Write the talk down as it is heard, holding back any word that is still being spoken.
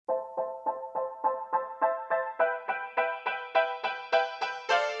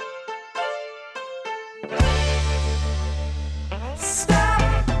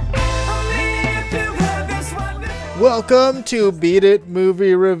Welcome to Beat It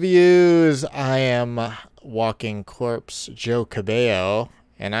Movie Reviews. I am Walking Corpse Joe Cabello,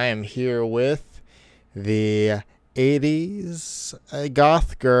 and I am here with the 80s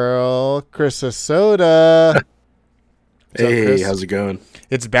goth girl, Chris Soda. Hey, Chris? How's it going?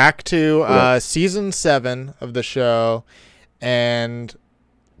 It's back to season 7 of the show, and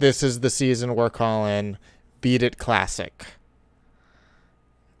this is the season we're calling Beat It Classic.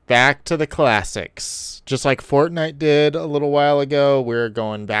 Back to the classics. Just like Fortnite did a little while ago, we're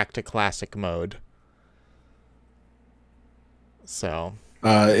going back to classic mode. So,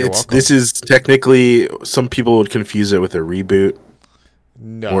 this is technically, some people would confuse it with a reboot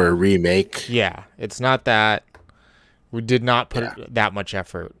or a remake. Yeah, it's not that. We did not put that much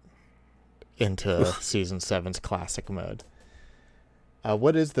effort into season 7's classic mode.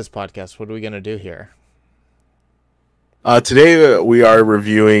 What is this podcast? What are we going to do here? Today we are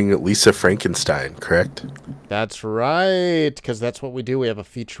reviewing Lisa Frankenstein, correct? That's right, because that's what we do. We have a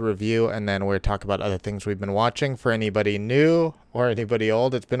feature review, and then we talk about other things we've been watching. For anybody new or anybody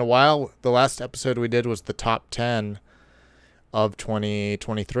old, it's been a while. The last episode we did was the top 10 of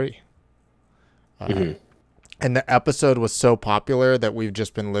 2023. And the episode was so popular that we've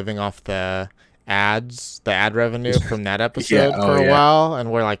just been living off the ad revenue from that episode for a while.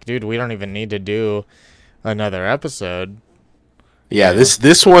 And we're like, dude, we don't even need to do another episode. Yeah,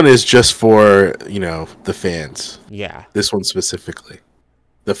 this one is just for, the fans. Yeah. This one specifically.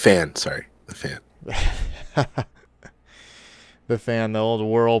 The fan. The fan, the old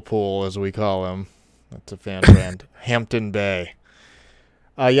Whirlpool, as we call him. That's a fan brand. Hampton Bay.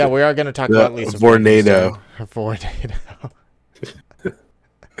 We are going to talk about Lisa Vornado. Vornado.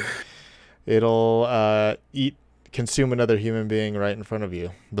 It'll consume another human being right in front of you.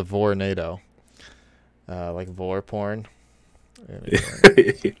 The Vornado. Like vor porn. We're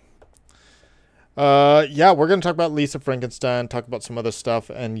going to talk about Lisa Frankenstein, talk about some other stuff,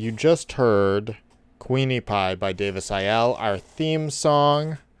 and you just heard Queenie Pie by Davis IL, our theme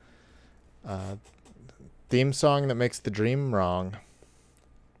song. Theme song that makes the dream wrong.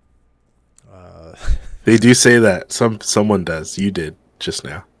 They do say that. Someone does. You did just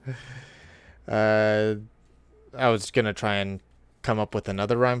now. I was going to try and come up with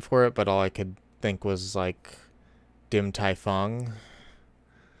another rhyme for it, but all I could think was like Dim Tai Fung,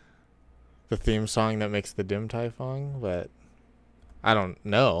 the theme song that makes the Dim Tai Fung, but I don't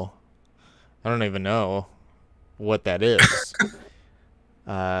even know what that is.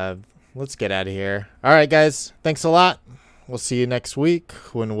 Let's get out of here. All right, guys, thanks a lot. We'll see you next week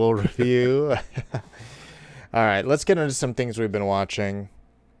when we'll review. All right, let's get into some things we've been watching,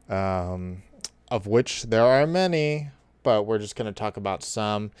 of which there are many, but we're just going to talk about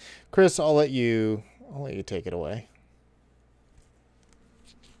some. Chris, I'll let you take it away.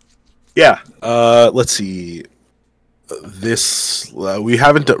 Yeah. Let's see. This we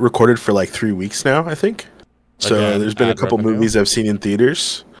haven't recorded for like 3 weeks now, I think. So there's been a couple movies I've seen in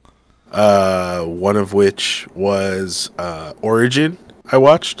theaters. One of which was Origin. I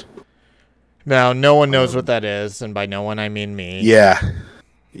watched. Now, no one knows what that is, and by no one I mean me. Yeah.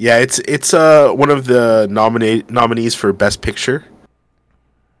 It's one of the nominees for Best Picture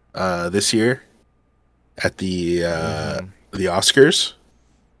this year at the Oscars,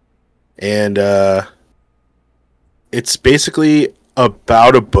 and it's basically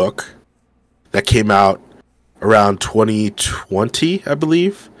about a book that came out around 2020, I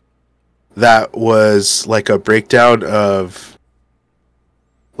believe. That was like a breakdown of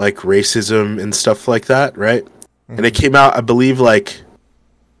like racism and stuff like that, right? Mm-hmm. And it came out, I believe, like,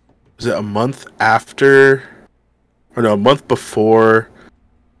 was it a month before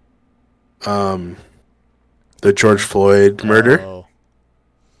the George Floyd murder. Oh.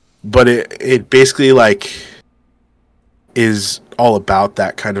 But it basically like is all about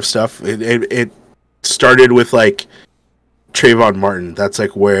that kind of stuff. It started with like Trayvon Martin. That's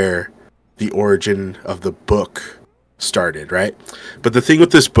like where the origin of the book started, right? But the thing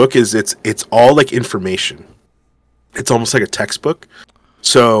with this book is it's all like information. It's almost like a textbook.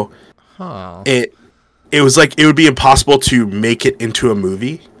 So it was like it would be impossible to make it into a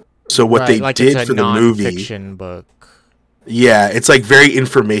movie. So what they did for the movie, non-fiction book. Yeah, it's like very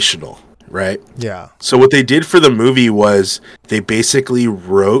informational, right? Yeah. So what they did for the movie was they basically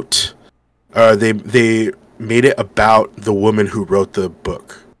wrote, they made it about the woman who wrote the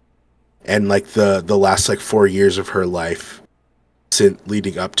book, and like the last like 4 years of her life, since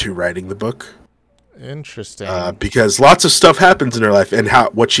leading up to writing the book. Interesting. Because lots of stuff happens in her life, and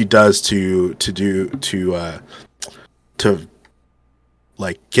what she does to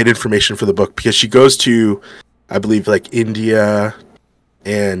like get information for the book, because she goes to, I believe, like India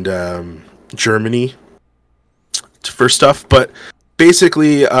and Germany for stuff, but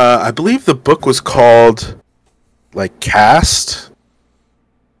basically, I believe the book was called like Cast.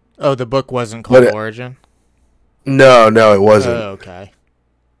 Oh, the book wasn't called Origin? No, it wasn't. Oh, okay.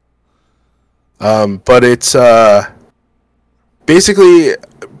 But it's basically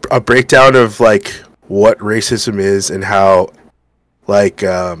a breakdown of like what racism is and how like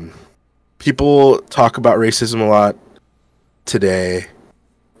people talk about racism a lot today,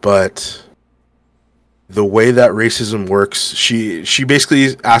 but the way that racism works, she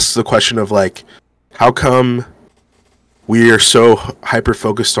basically asks the question of like, how come we are so hyper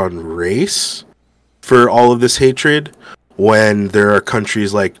focused on race for all of this hatred when there are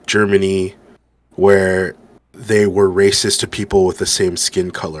countries like Germany where they were racist to people with the same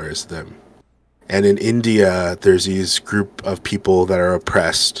skin color as them. And in India, there's these group of people that are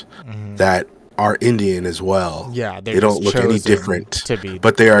oppressed that are Indian as well. Yeah, they don't look any different,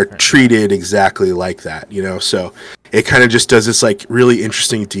 but they are different. treated exactly like that, you know? So it kind of just does this like really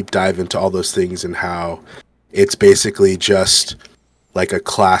interesting deep dive into all those things and how it's basically just like a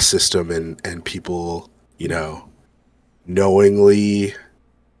class system and people, you know, knowingly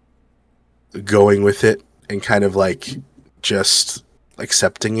going with it and kind of like just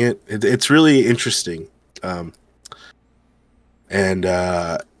accepting it. It's really interesting. And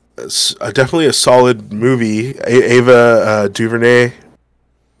definitely a solid movie. Ava DuVernay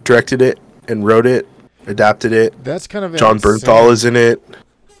directed it and wrote it, adapted it. That's kind of John insane. Bernthal is in it.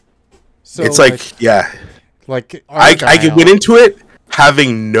 So it's like yeah. Like I went into it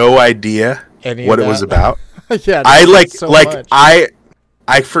having no idea what it was about. Yeah, I so much.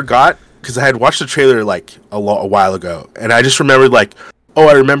 I forgot because I had watched the trailer like a while ago, and I just remembered like, oh,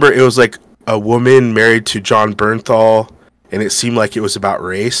 I remember it was like a woman married to John Bernthal, and it seemed like it was about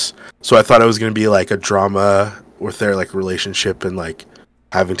race. So I thought it was going to be like a drama with their like relationship and like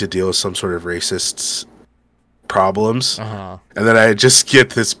having to deal with some sort of racist problems. And then I just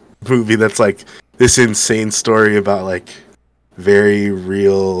get this movie that's like this insane story about like very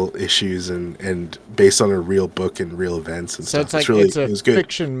real issues and based on a real book and real events and stuff. It's like really, it's a it was good.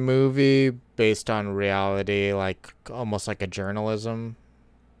 fiction movie based on reality, like almost like a journalism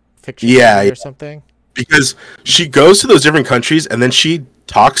fiction movie or something. Because she goes to those different countries and then she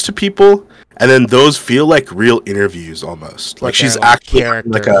talks to people and then those feel like real interviews almost. Like she's actually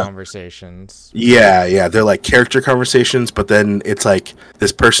character conversations. Yeah, they're like character conversations, but then it's like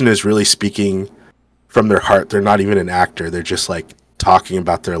this person is really speaking from their heart. They're not even an actor. They're just like talking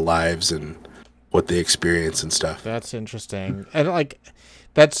about their lives and what they experience and stuff. That's interesting. And like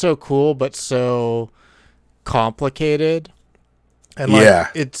that's so cool but so complicated. And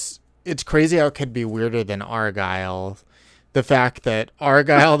like it's crazy how it could be weirder than Argyle. The fact that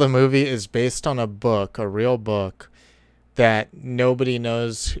Argyle the movie is based on a book, a real book that nobody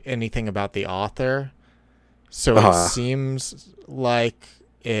knows anything about the author. So it seems like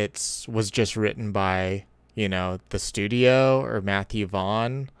it was just written by, you know, the studio or Matthew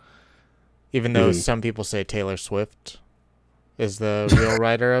Vaughn, even though some people say Taylor Swift is the real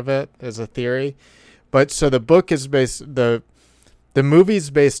writer of it, as a theory. But so the book is the movie's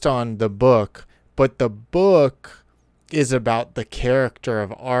based on the book, but the book is about the character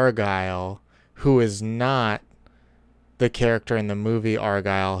of Argyle, who is not the character in the movie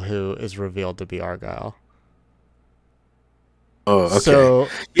Argyle, who is revealed to be Argyle. Oh, okay. So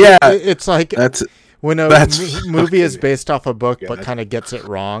yeah, it's like when a movie is based off a book but kind of gets it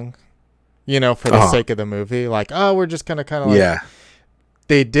wrong, you know, for the sake of the movie. Like, oh, we're just gonna kind of like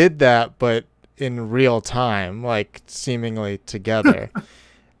they did that, but in real time, like seemingly together.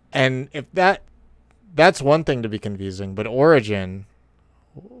 And if that's one thing to be confusing, but Origin,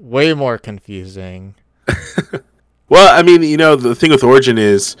 way more confusing. Well, I mean, you know, the thing with Origin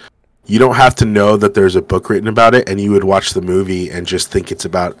is you don't have to know that there's a book written about it, and you would watch the movie and just think it's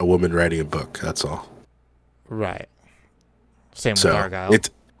about a woman writing a book. That's all. Right. Same with Argyle.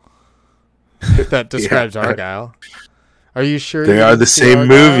 That describes Argyle. Are you sure they are the same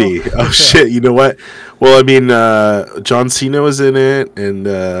movie? Oh shit! You know what? Well, I mean, John Cena was in it, and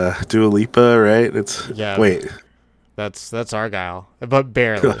Dua Lipa, right? Wait. That's Argyle, but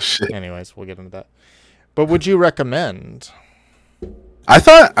barely. Oh, shit. Anyways, we'll get into that. But would you recommend?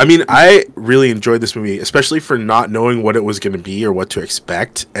 I really enjoyed this movie, especially for not knowing what it was going to be or what to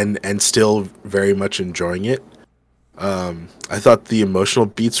expect, and still very much enjoying it. I thought the emotional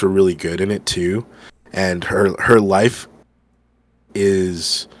beats were really good in it too, and her life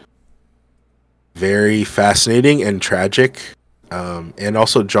is very fascinating and tragic. And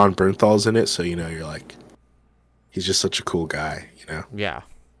also John Bernthal's in it, so you know you're like, he's just such a cool guy, you know. Yeah.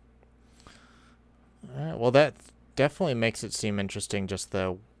 All right, well, that definitely makes it seem interesting, just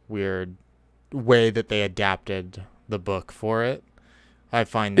the weird way that they adapted the book for it. I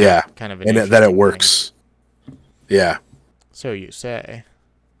find Yeah, that kind of an and that it interesting works. Yeah, thing. So you say.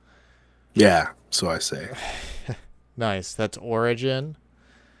 yeah. So I say. Nice. That's Origin.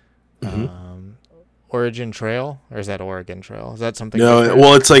 Hmm. Origin Trail, or is that Oregon Trail? Is that something No, different?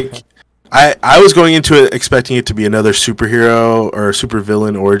 well, it's like I was going into it expecting it to be another superhero or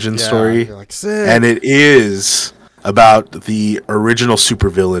supervillain origin Yeah, story, you're like sick. and it is about the original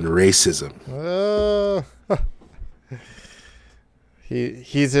supervillain racism. Oh.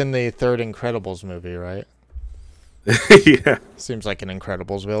 He's in the third Incredibles movie, right? Yeah. Seems like an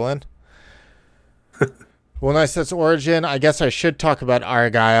Incredibles villain. Well, nice. That's Origin. I guess I should talk about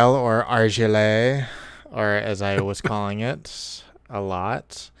Argyle or Argyle, or as I was calling it a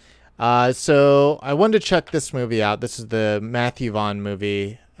lot. So I wanted to check this movie out. This is the Matthew Vaughn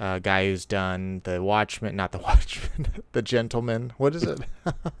movie, guy who's done The Watchmen, not The Watchmen, The Gentleman. What is it?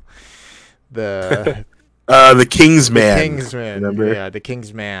 the The King's Man. The Kingsman. Remember? Yeah, The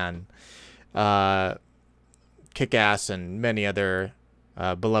Kingsman. Kick-Ass and many other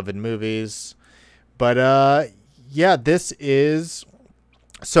beloved movies. But yeah, this is.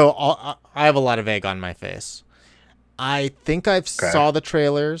 So I have a lot of egg on my face. I think I've saw the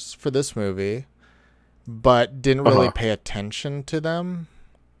trailers for this movie, but didn't really pay attention to them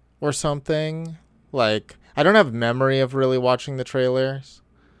or something. Like, I don't have memory of really watching the trailers,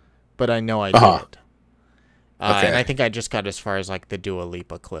 but I know I did. And I think I just got as far as like the Dua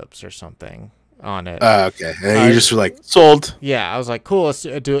Lipa clips or something on it. Okay. And you just were like, sold. Yeah, I was like, cool.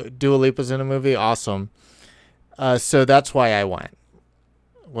 Dua Lipa's in a movie. Awesome. So that's why I went.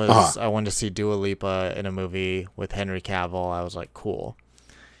 I wanted to see Dua Lipa in a movie with Henry Cavill. I was like, cool.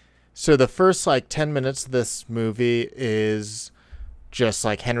 So the first like 10 minutes of this movie is just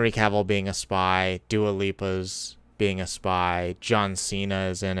like Henry Cavill being a spy, Dua Lipa's being a spy, John Cena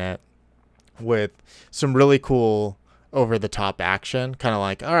is in it with some really cool over the top action, kind of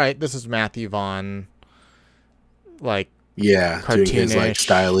like, all right, this is Matthew Vaughn, like, yeah, cartoonish, doing his like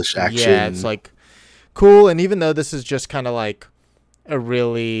stylish action. Yeah, it's like cool. And even though this is just kind of like a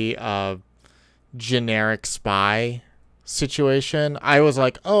really generic spy situation, I was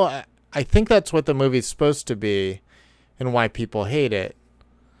like, oh, I think that's what the movie's supposed to be, and why people hate it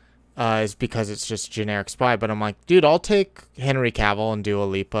is because it's just generic spy. But I'm like, dude, I'll take Henry Cavill and Dua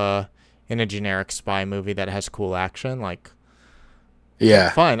Lipa in a generic spy movie that has cool action. Like, yeah,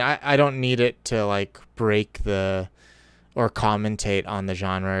 fine. I don't need it to like break the or commentate on the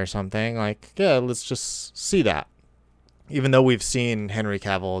genre or something. Like, yeah, let's just see that. Even though we've seen Henry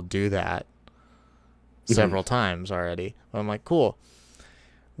Cavill do that several times already. I'm like, cool.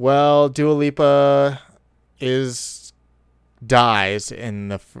 Well, Dua Lipa dies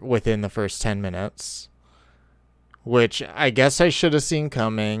within the first 10 minutes. Which I guess I should have seen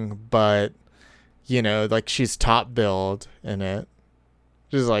coming, but, you know, like, she's top billed in it.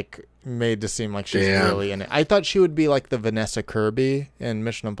 She's, like, made to seem like she's really in it. I thought she would be, like, the Vanessa Kirby in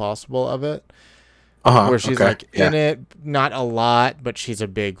Mission Impossible of it. Where she's, like, in it, not a lot, but she's a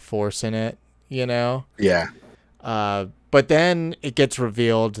big force in it, you know? Yeah. But then it gets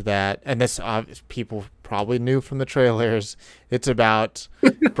revealed that, and this people probably knew from the trailers, it's about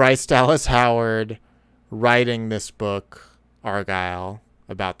Bryce Dallas Howard writing this book, Argyle,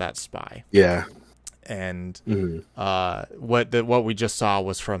 about that spy. Yeah. And what we just saw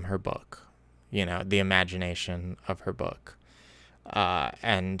was from her book, you know, the imagination of her book.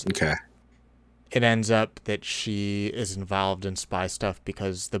 And it ends up that she is involved in spy stuff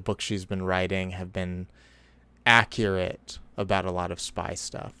because the books she's been writing have been accurate about a lot of spy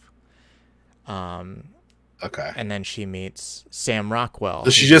stuff. And then she meets Sam Rockwell. So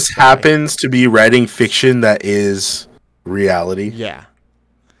she just happens to be writing fiction that is reality. Yeah.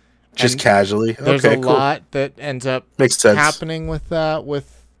 Just casually. There's a lot that ends up happening with that,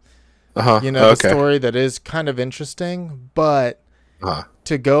 with the story that is kind of interesting. But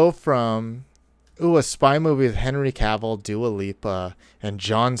to go from a spy movie with Henry Cavill, Dua Lipa, and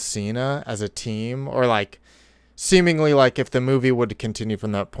John Cena as a team, or like seemingly like if the movie would continue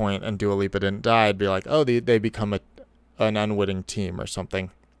from that point and Dua Lipa didn't die, I'd be like, oh, they become an unwitting team or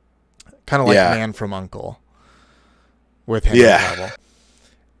something. Kind of like Man from U.N.C.L.E. with Henry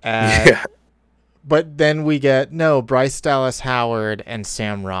Cavill. But then we get, Bryce Dallas Howard and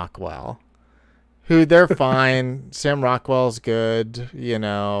Sam Rockwell, who they're fine. Sam Rockwell's good, you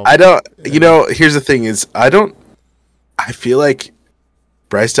know. Here's the thing is, I feel like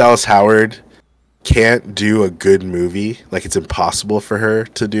Bryce Dallas Howard can't do a good movie. Like, it's impossible for her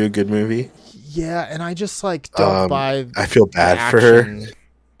to do a good movie. Yeah, and I just like don't buy. I feel bad for her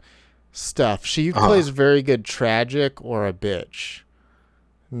stuff. She plays very good tragic or a bitch,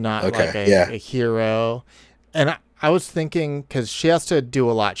 not like a hero. And I was thinking, because she has to do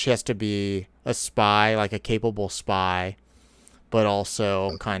a lot. She has to be a spy, like a capable spy, but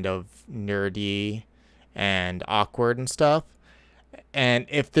also kind of nerdy and awkward and stuff. And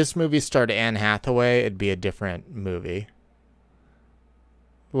if this movie starred Anne Hathaway, it'd be a different movie.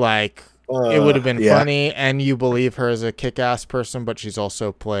 Like, it would have been funny, and you believe her as a kick-ass person, but she's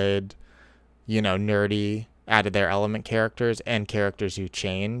also played, nerdy, out of their element characters and characters who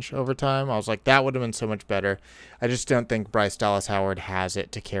change over time. I was like, that would have been so much better. I just don't think Bryce Dallas Howard has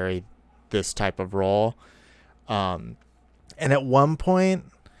it to carry this type of role. And at one point,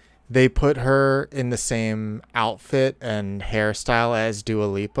 they put her in the same outfit and hairstyle as Dua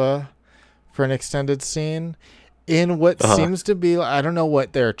Lipa for an extended scene in what seems to be, I don't know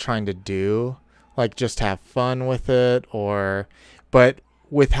what they're trying to do, like just have fun with it, but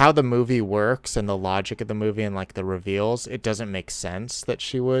with how the movie works and the logic of the movie and like the reveals, it doesn't make sense that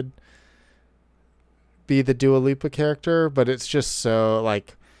she would be the Dua Lipa character, but it's just so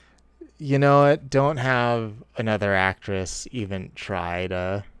like, you know what, don't have another actress even try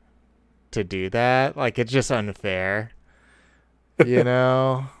to do that. Like, it's just unfair, like,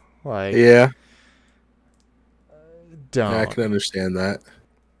 yeah, don't. I can understand that.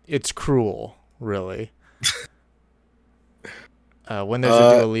 It's cruel, really. When there's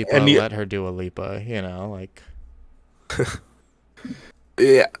a Dua Lipa, let her do a Lipa, like.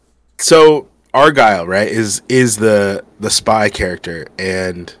 Yeah. So Argyle, right, is the spy character,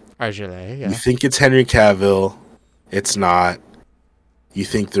 and Argyle, yeah. You think it's Henry Cavill, it's not. You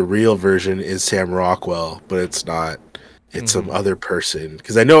think the real version is Sam Rockwell, but it's not. It's some other person.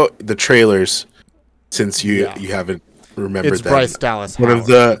 Because I know the trailers, since you haven't remembered it's that. Bryce Dallas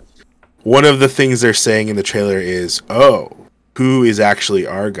Howard. One of the things they're saying in the trailer is, who is actually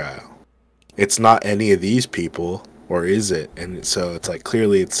Argyle? It's not any of these people, or is it? And so it's like,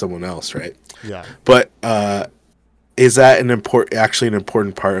 clearly it's someone else, right? Yeah. But is that actually an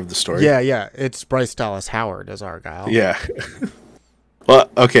important part of the story? Yeah. It's Bryce Dallas Howard as Argyle. Yeah.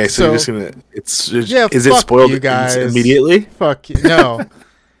 Well, okay, so you're just gonna. Is it spoiled you guys immediately? Fuck you. No.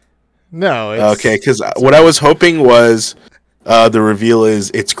 No. Okay, because what I was hoping was the reveal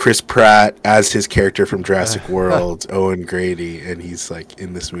is it's Chris Pratt as his character from Jurassic World, Owen Grady, and he's like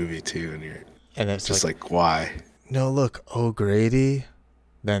in this movie too, and it's just like why? No, look, O'Grady.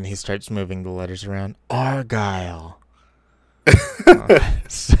 Then he starts moving the letters around. Argyle.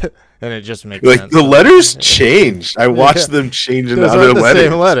 And it just makes sense. The letters changed. I watched them change into other letters.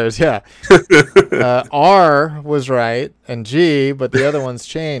 Same letters, yeah. R was right and G, but the other ones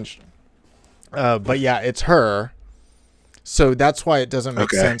changed. But yeah, it's her. So that's why it doesn't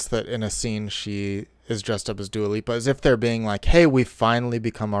make sense that in a scene she is dressed up as Dua Lipa, as if they're being like, "Hey, we finally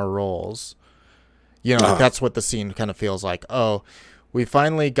become our roles." Like that's what the scene kind of feels like. Oh, we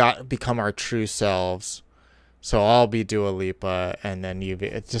finally become our true selves. So I'll be Dua Lipa, and then you be.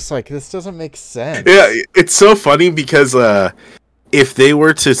 It's just like, this doesn't make sense. Yeah, it's so funny because if they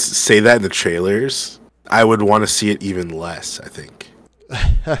were to say that in the trailers, I would want to see it even less, I think.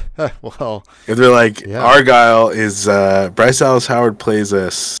 Well, if they're like, Argyle is Bryce Dallas Howard plays a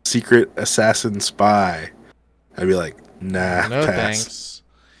secret assassin spy, I'd be like, nah, no pass. Thanks.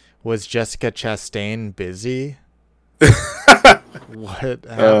 Was Jessica Chastain busy? What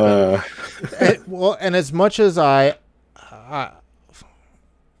happened? And as much as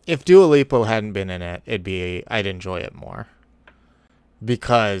if Dua Lipa hadn't been in it, I'd enjoy it more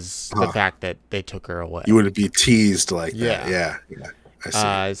because the fact that they took her away. You wouldn't be teased like that. Yeah.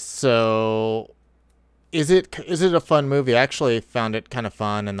 I see. So is it a fun movie? I actually found it kind of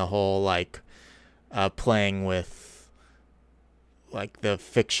fun, and the whole like playing with like the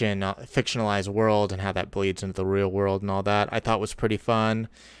fictionalized world and how that bleeds into the real world and all that, I thought was pretty fun.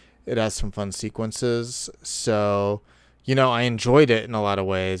 It has some fun sequences. So, I enjoyed it in a lot of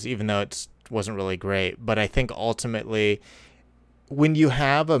ways, even though it wasn't really great. But I think ultimately, when you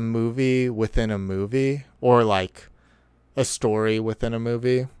have a movie within a movie, or like a story within a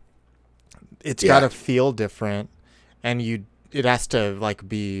movie, it's got to feel different, and it has to like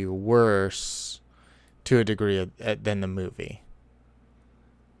be worse to a degree than the movie.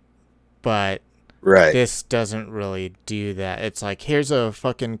 But this doesn't really do that. It's like, here's a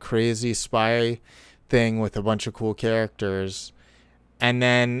fucking crazy spy thing with a bunch of cool characters, and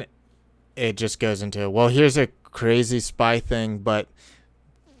then it just goes into, well, here's a crazy spy thing, but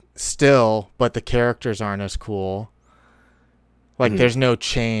the characters aren't as cool. Like, there's no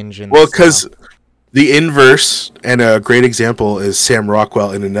change in. Well, because the inverse, and a great example is Sam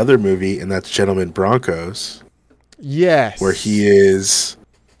Rockwell in another movie, and that's Gentlemen Broncos. Yes. Where he is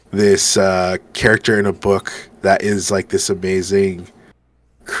this character in a book that is like this amazing,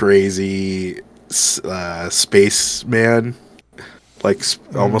 crazy spaceman, like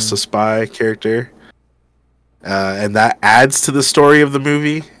almost a spy character, and that adds to the story of the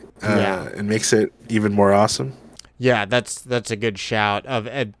movie. And makes it even more awesome. Yeah, that's a good shout.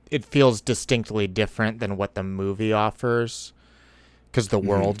 It feels distinctly different than what the movie offers because the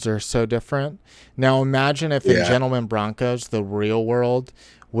worlds are so different. Now imagine if in Gentlemen Broncos the real world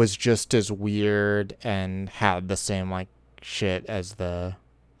was just as weird and had the same like shit as the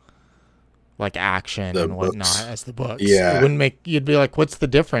like action and whatnot as the books. Yeah, it wouldn't make you'd be like, what's the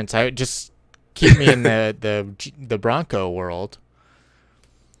difference? I just keep me in the Bronco world.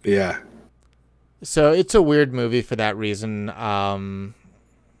 Yeah. So it's a weird movie for that reason. And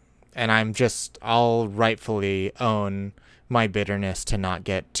I'll rightfully own my bitterness to not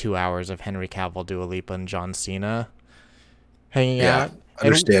get 2 hours of Henry Cavill, Dua Lipa, and John Cena hanging out.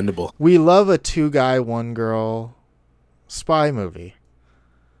 Understandable. And we love a 2-guy, 1-girl spy movie.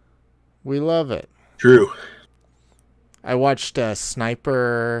 We love it. True. I watched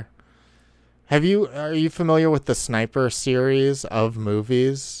Sniper. Are you familiar with the Sniper series of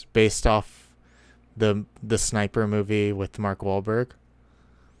movies based off the Sniper movie with Mark Wahlberg?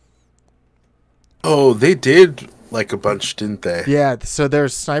 Oh, they did like a bunch, didn't they? Yeah, so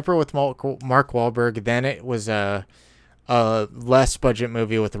there's Sniper with Mark Wahlberg. Then it was a less budget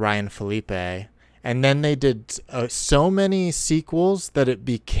movie with Ryan Felipe. And then they did so many sequels that it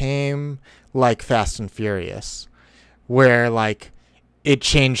became like Fast and Furious, where like it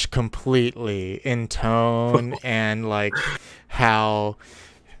changed completely in tone and like how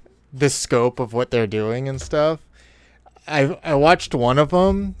the scope of what they're doing and stuff. I watched one of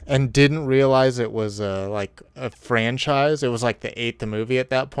them and didn't realize it was like a franchise. It was like the 8th movie at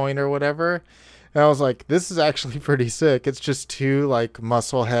that point or whatever. And I was like, this is actually pretty sick. It's just 2 like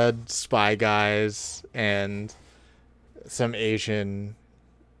musclehead spy guys and some Asian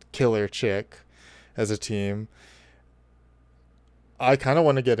killer chick as a team. I kind of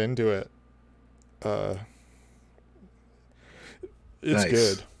want to get into it. It's nice.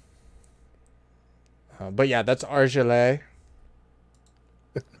 good. But yeah, that's Argelais.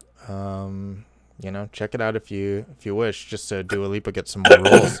 Check it out if you wish, just so Dua Lipa gets some more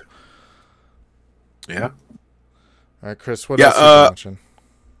roles. Yeah. All right, Chris, what else did you mention?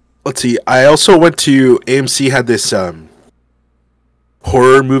 Let's see. I also went to AMC had this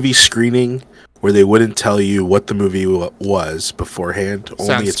horror movie screening where they wouldn't tell you what the movie was beforehand.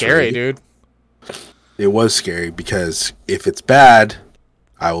 Sounds scary, dude. It was scary because if it's bad,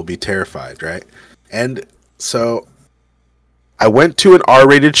 I will be terrified, right? And so I went to an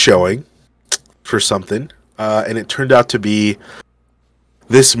R-rated showing for something, and it turned out to be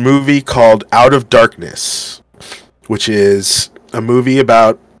this movie called Out of Darkness, which is a movie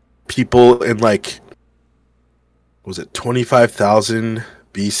about people in like, was it 25,000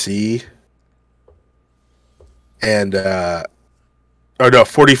 BC? And,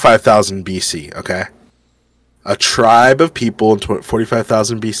 45,000 BC, okay? A tribe of people in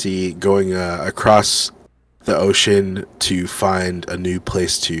 45,000 BC going across the ocean to find a new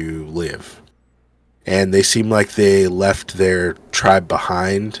place to live. And they seem like they left their tribe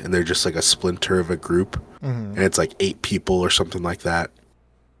behind, and they're just like a splinter of a group. And it's like 8 people or something like that.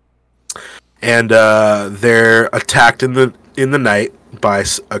 And they're attacked in the night by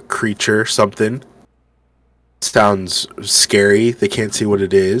a creature, something. Sounds scary. They can't see what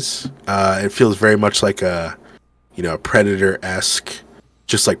it is. It feels very much like a Predator-esque,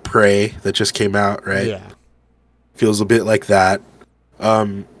 just like Prey that just came out, right? Yeah. Feels a bit like that.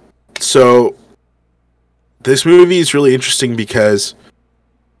 So this movie is really interesting because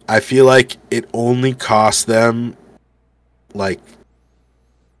I feel like it only cost them like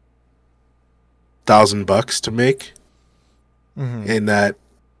 $1,000 to make. In that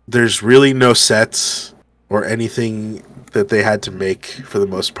there's really no sets or anything that they had to make for the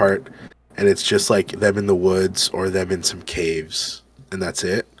most part. And it's just like them in the woods or them in some caves, and that's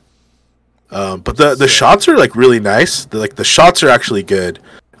it. But the shots are like really nice. The shots are actually good.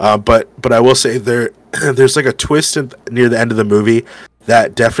 But I will say there's like a twist near the end of the movie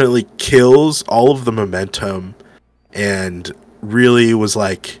that definitely kills all of the momentum, and really was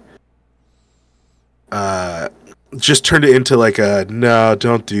like just turned it into like a no,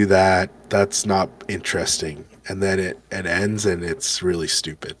 don't do that. That's not interesting. And then it ends and it's really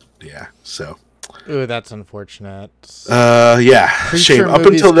stupid. Yeah, so. Ooh, that's unfortunate. Yeah, shame. Up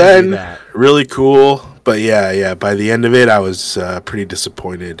until then, really cool. But yeah, by the end of it, I was pretty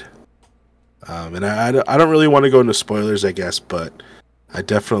disappointed. And I don't really want to go into spoilers, I guess, but I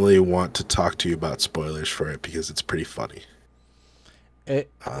definitely want to talk to you about spoilers for it because it's pretty funny.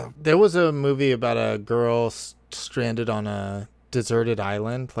 There was a movie about a girl stranded on a deserted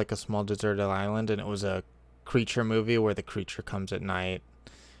island, like a small deserted island, and it was a creature movie where the creature comes at night.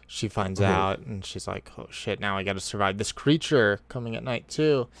 She finds out, and she's like, "Oh shit! Now I got to survive this creature coming at night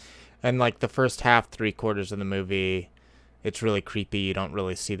too." And like the first half, 3/4 of the movie, it's really creepy. You don't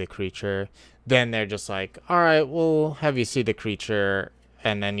really see the creature. Then they're just like, "All right, we'll have you see the creature,"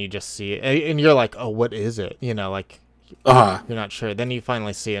 and then you just see it, and you're like, "Oh, what is it?" You know, like you're not sure. Then you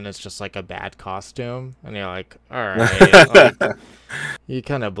finally see it, and it's just like a bad costume, and you're like, "All right, like, you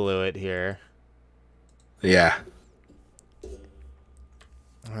kind of blew it here." Yeah.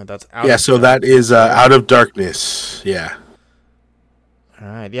 All right, that's so that is Out of Darkness. Yeah. All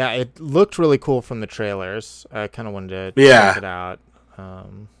right. Yeah, it looked really cool from the trailers. I kind of wanted to check it out.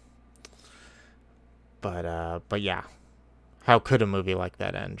 But yeah, how could a movie like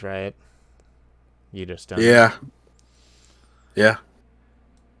that end, right? You just don't. Yeah. Yeah.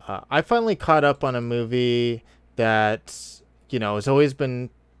 I finally caught up on a movie that has always been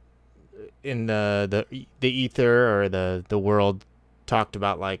in the ether or the world talked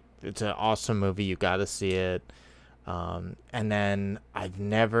about, like it's an awesome movie, you got to see it. And then I've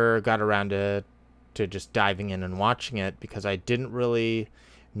never got around to just diving in and watching it because I didn't really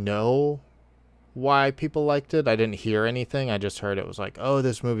know why people liked it. I didn't hear anything. I just heard it was like, oh,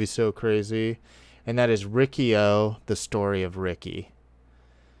 this movie's so crazy. And that is Ricky-O, The Story of Ricky.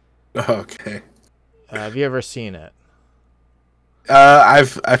 Okay. Have you ever seen it? I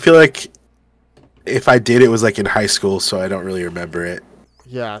feel like if I did, it was like in high school, so I don't really remember it.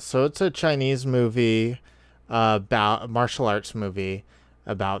 Yeah, so it's a Chinese movie about a martial arts movie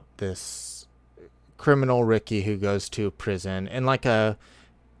about this criminal Ricky who goes to prison in like a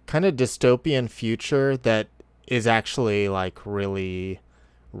kind of dystopian future that is actually like really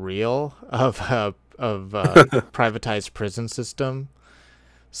real of privatized prison system.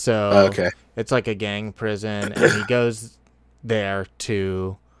 So it's like a gang prison, and he goes there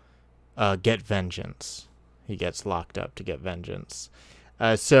to get vengeance. He gets locked up to get vengeance.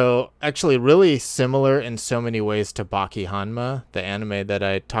 So actually really similar in so many ways to Baki Hanma, the anime that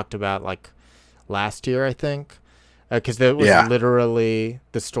I talked about like last year, I think. Because that was literally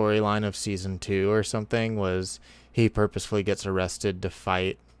the storyline of season 2 or something, was he purposefully gets arrested to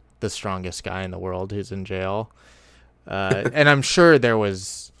fight the strongest guy in the world who's in jail. And I'm sure there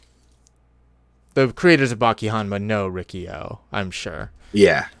was... The creators of Baki Hanma know Ricky-O, I'm sure.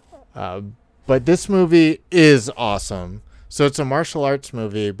 Yeah. But this movie is awesome. So it's a martial arts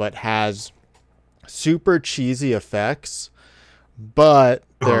movie, but has super cheesy effects, but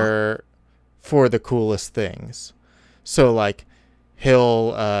they're for the coolest things. So like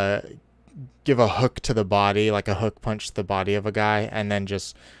he'll give a hook to the body, like a hook punch to the body of a guy, and then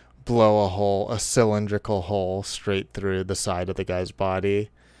just blow a cylindrical hole straight through the side of the guy's body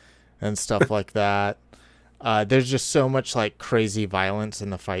and stuff like that. There's just so much like crazy violence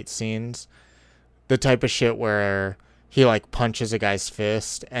in the fight scenes. The type of shit where he like punches a guy's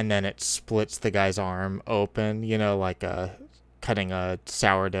fist and then it splits the guy's arm open, like cutting a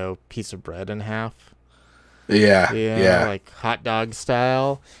sourdough piece of bread in half. Yeah. Like hot dog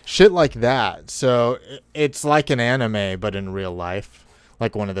style. Shit like that. So it's like an anime, but in real life.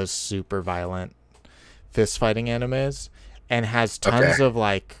 Like one of those super violent fist fighting animes. And has tons of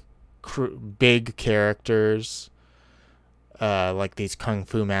like big characters. Like these kung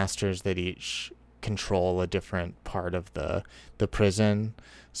fu masters that each control a different part of the prison.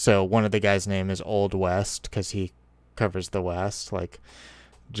 So one of the guys' name is Old West because he covers the West. Like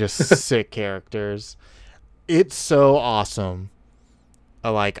just sick characters. It's so awesome.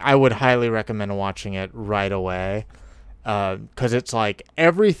 I would highly recommend watching it right away. Because it's like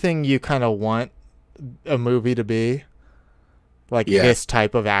everything you kind of want a movie to be. Like this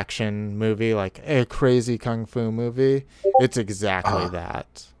type of action movie, like a crazy kung fu movie. It's exactly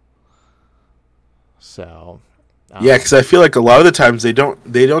that. So, because I feel like a lot of the times they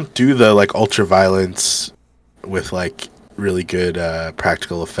don't do the like ultra violence with like really good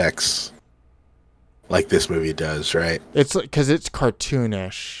practical effects like this movie does, right? It's because it's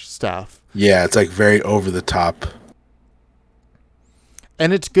cartoonish stuff. Yeah, it's like very over the top,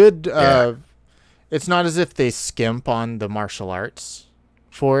 and it's good. It's not as if they skimp on the martial arts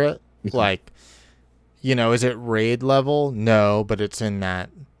for it. Like, is it raid level? No, but it's in that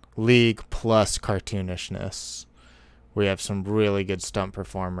league plus cartoonishness. We have some really good stunt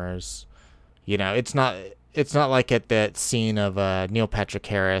performers. It's not like at that scene of Neil Patrick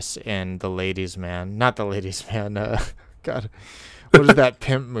Harris in The Ladies Man. Not The Ladies Man. God, what is that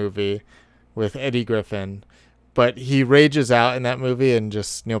pimp movie with Eddie Griffin? But he rages out in that movie, and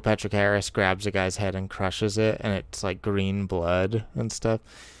just Neil Patrick Harris grabs a guy's head and crushes it, and it's like green blood and stuff.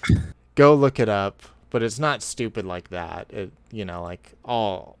 Go look it up. but it's not stupid like that. It, you know, like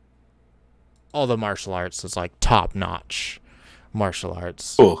all the martial arts is like top notch martial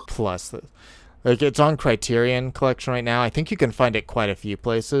arts. Cool. Plus like it's on Criterion Collection right now. I think you can find it quite a few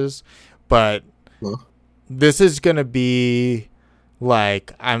places, but this is gonna be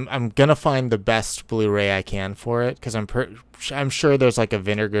like I'm gonna find the best Blu-ray I can for it, because I'm sure there's like a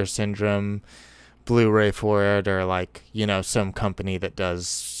Vinegar Syndrome Blu-ray for it, or like, you know, some company that does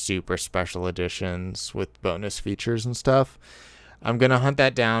super special editions with bonus features and stuff. I'm gonna hunt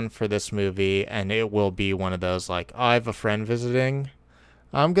that down for this movie, and it will be one of those like, oh, I have a friend visiting,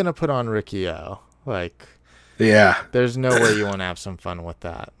 I'm gonna put on Ricky-O. Like, yeah, there's no way you won't have some fun with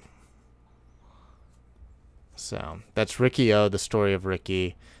that. So that's Ricky-O, the story of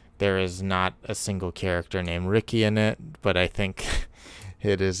Ricky. There is not a single character named Ricky in it, but I think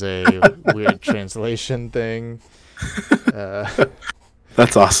it is a weird translation thing.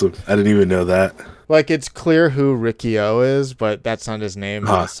 That's awesome. I didn't even know that. Like, it's clear who Ricky-O is, but that's not his name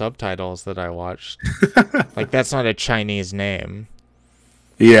in the subtitles that I watched. Like, that's not a Chinese name.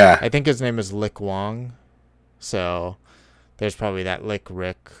 Yeah. I think his name is Lick Wong. So there's probably that Lick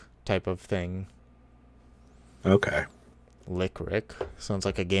Rick type of thing. Okay. Lick Rick. Sounds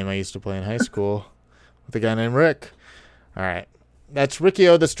like a game I used to play in high school with a guy named Rick. All right. That's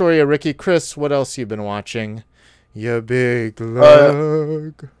Ricky-O, the story of Ricky. Chris, what else you been watching? You big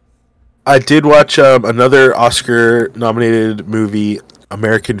lug. I did watch another Oscar-nominated movie,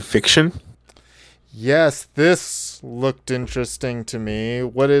 American Fiction. Yes, this looked interesting to me.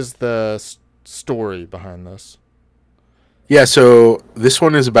 What is the story behind this? Yeah, so this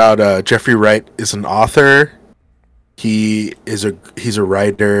one is about Jeffrey Wright is an author. He's a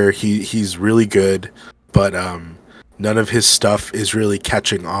writer. He's really good, but none of his stuff is really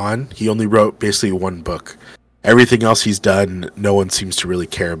catching on. He only wrote basically one book. Everything else he's done, no one seems to really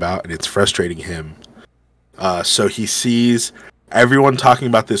care about, and it's frustrating him. So he sees everyone talking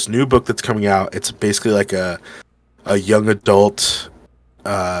about this new book that's coming out. It's basically like a young adult,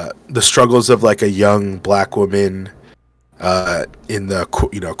 the struggles of like a young black woman in the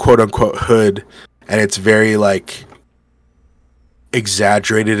quote unquote hood, and it's very like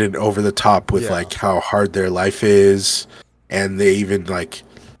exaggerated and over the top with like how hard their life is, and they even like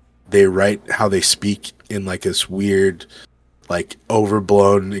they write how they speak in like this weird, like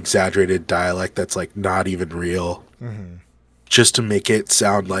overblown, exaggerated dialect that's like not even real, just to make it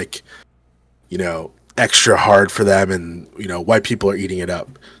sound like, you know, extra hard for them, and you know, white people are eating it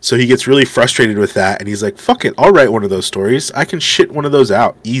up. So he gets really frustrated with that, and he's like, fuck it, I'll write one of those stories. I can shit one of those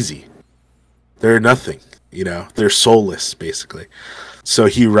out easy. They're nothing, you know, they're soulless basically. So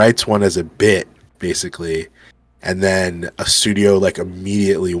he writes one as a bit basically, and then a studio like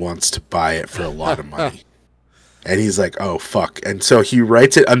immediately wants to buy it for a lot of money. And he's like, oh fuck. And so he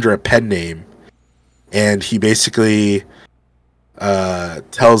writes it under a pen name, and he basically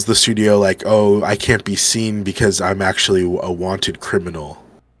tells the studio like, oh, I can't be seen because I'm actually a wanted criminal.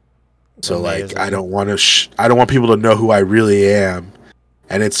 So like, I don't want people to know who I really am.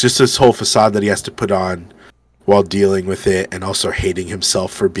 And it's just this whole facade that he has to put on while dealing with it, and also hating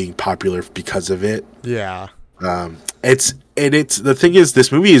himself for being popular because of it. Yeah. It's the thing is,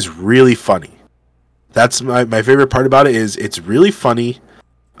 this movie is really funny. That's my favorite part about it, is it's really funny.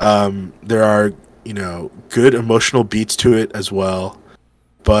 There are, you know, good emotional beats to it as well,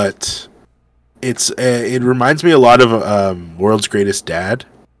 but it reminds me a lot of World's Greatest Dad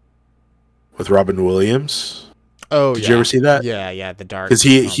with Robin Williams. Oh, did you ever see that? Yeah, the dark. Because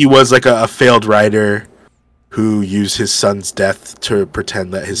he was like a failed writer who used his son's death to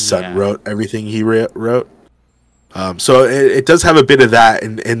pretend that his son wrote everything he wrote. So it does have a bit of that,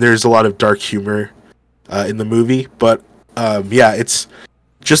 and there's a lot of dark humor in the movie. But it's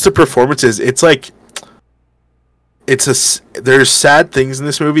just the performances. It's like there's sad things in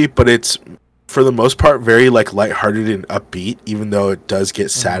this movie, but it's for the most part very like lighthearted and upbeat, even though it does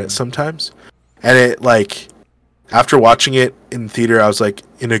get sad at sometimes. And it like, after watching it in theater, I was like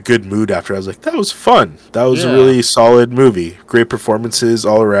in a good mood after. I was like, that was fun. That was a really solid movie. Great performances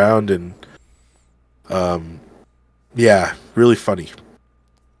all around, and really funny.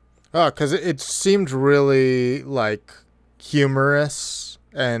 Oh, because it seemed really like humorous,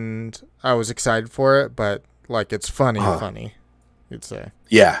 and I was excited for it, but like it's funny, you'd say.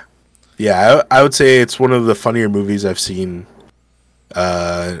 Yeah, I would say it's one of the funnier movies I've seen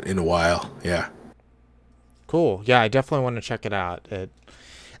in a while. Yeah. Cool. Yeah, I definitely want to check it out. The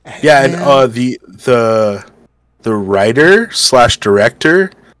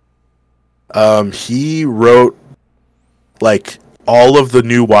writer/director, he wrote like all of the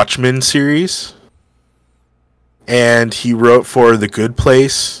new Watchmen series, and he wrote for The Good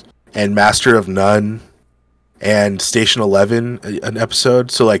Place and Master of None and Station 11 an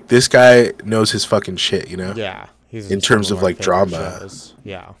episode. So like this guy knows his fucking shit, you know. Yeah, he's in terms of like drama. Shows.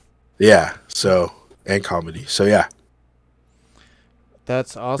 Yeah. Yeah. So and comedy. So yeah.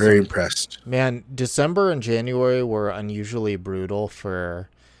 That's awesome. Very impressed. Man, December and January were unusually brutal for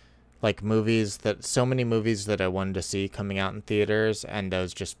like movies so many movies that I wanted to see coming out in theaters, and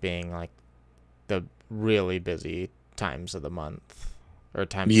those just being like the really busy times of the month or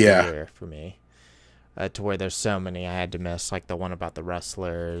times of the year for me. To where there's so many I had to miss, like the one about the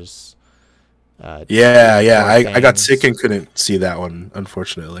wrestlers. I got sick and couldn't see that one,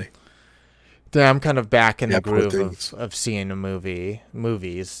 unfortunately. Yeah, I'm kind of back in the groove of seeing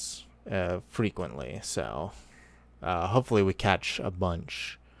movies frequently. So hopefully we catch a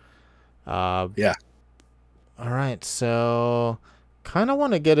bunch. Yeah. All right. So kind of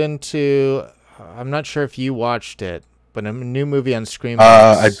want to get into, I'm not sure if you watched it, but a new movie on Screambox.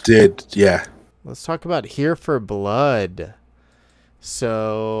 I did. Yeah. Let's talk about Here for Blood.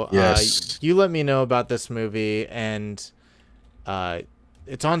 So yes. You let me know about this movie, and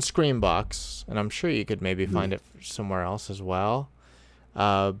it's on Screambox, and I'm sure you could maybe find it somewhere else as well.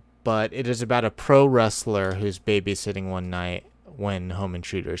 But it is about a pro wrestler who's babysitting one night when home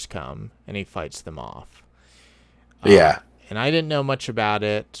intruders come, and he fights them off. And I didn't know much about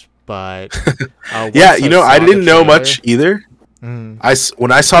it, but yeah, I didn't know much either. When I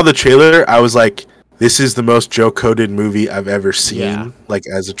saw the trailer, I was like, this is the most Joe-coded movie I've ever seen. Yeah. Like,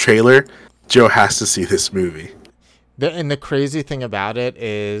 as a trailer, Joe has to see this movie. And the crazy thing about it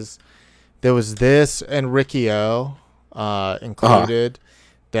is there was this and Ricky O included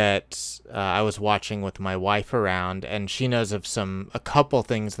that I was watching with my wife around, and she knows of a couple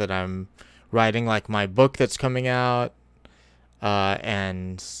things that I'm writing, like my book that's coming out,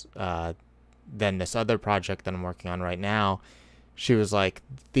 and then this other project that I'm working on right now. She was like,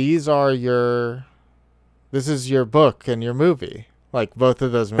 this is your book and your movie. Like both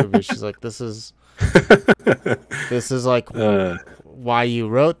of those movies. She's like, this is like why you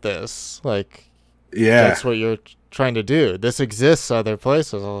wrote this. Like, that's what you're trying to do. This exists other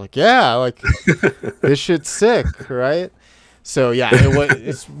places. I'm like, yeah, like this shit's sick, right? So yeah,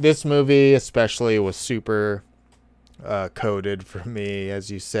 this movie especially was super coded for me, as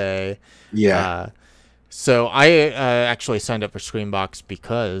you say. Yeah. So I actually signed up for Screambox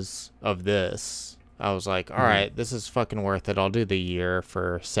because of this. I was like, all right, this is fucking worth it. I'll do the year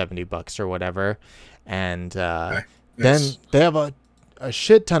for $70 or whatever. And then they have a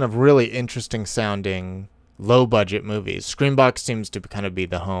shit ton of really interesting sounding low budget movies. Screambox seems to kind of be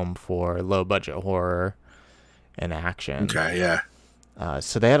the home for low budget horror and action. Okay, yeah.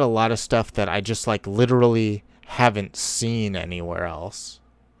 So they had a lot of stuff that I just like literally haven't seen anywhere else.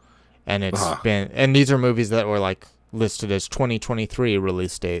 And and these are movies that were like listed as 2023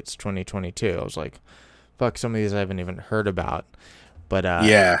 release dates, 2022. I was like, fuck, some of these I haven't even heard about. But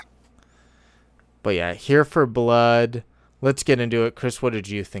But yeah, Here for Blood. Let's get into it. Chris, what did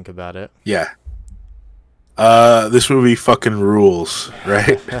you think about it? Yeah. This movie fucking rules,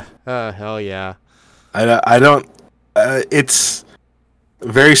 right? Hell yeah. I don't. It's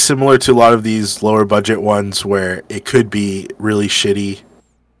very similar to a lot of these lower budget ones where it could be really shitty,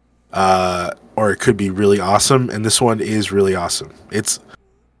 or it could be really awesome, and this one is really awesome. It's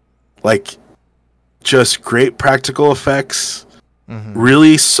like just great practical effects,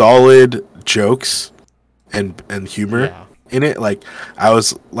 really solid jokes and humor in it. Like, I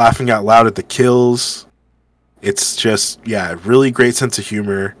was laughing out loud at the kills. It's just, really great sense of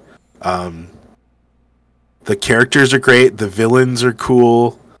humor. The characters are great. The villains are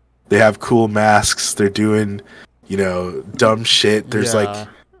cool. They have cool masks. They're doing, dumb shit. There's like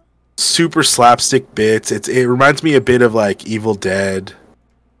super slapstick bits. It reminds me a bit of like Evil Dead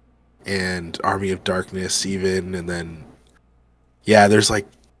and Army of Darkness even. And then, there's like,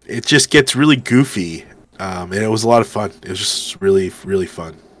 it just gets really goofy. And it was a lot of fun. It was just really, really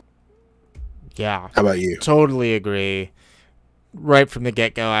fun. Yeah. How about you? Totally agree. Right from the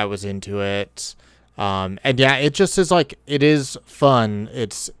get-go, I was into it. And it just is like, it is fun.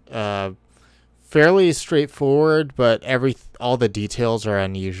 It's fairly straightforward, but all the details are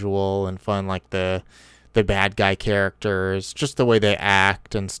unusual and fun, like the bad guy characters, just the way they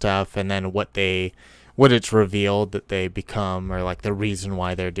act and stuff, and then what it's revealed that they become, or like the reason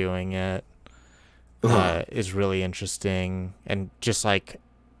why they're doing it is really interesting, and just like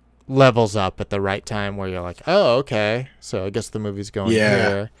levels up at the right time where you're like, oh, okay, so I guess the movie's going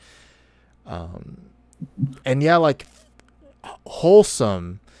here. And like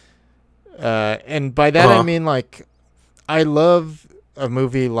wholesome, and by that I mean like I love a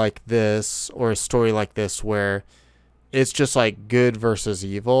movie like this or a story like this where it's just like good versus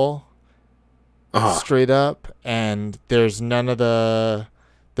evil, straight up, and there's not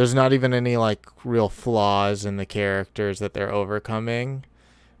even any like real flaws in the characters that they're overcoming.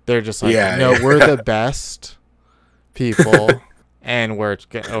 They're just like, no, we're the best people, and we're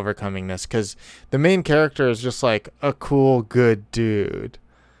overcoming this, because the main character is just like a cool, good dude.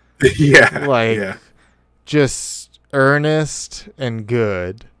 Just earnest and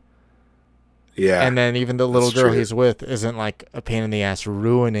good. Yeah. And then even the little girl he's with isn't like a pain in the ass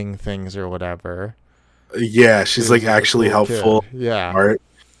ruining things or whatever. Yeah, she's like actually cool helpful. Kid. Yeah. Smart.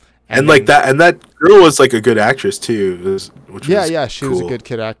 And like that girl was like a good actress too. She was a good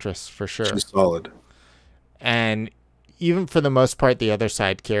kid actress for sure. She was solid. And even for the most part, the other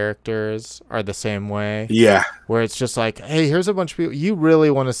side characters are the same way. Yeah. Where it's just like, hey, here's a bunch of people. You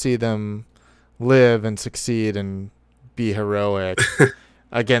really want to see them live and succeed and be heroic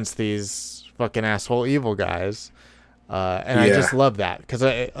against these fucking asshole evil guys. I just love that, because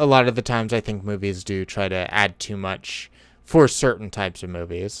a lot of the times I think movies do try to add too much for certain types of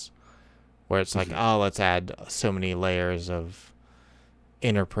movies, where it's like, oh, let's add so many layers of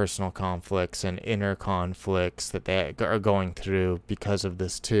interpersonal conflicts and inner conflicts that they are going through because of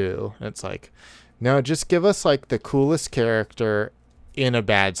this too. And it's like, no, just give us like the coolest character in a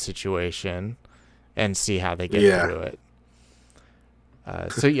bad situation and see how they get through it.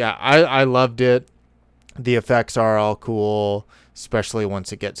 I loved it. The effects are all cool, especially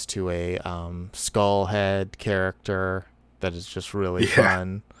once it gets to a skull head character that is just really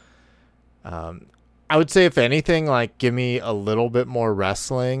fun. I would say, if anything, like, give me a little bit more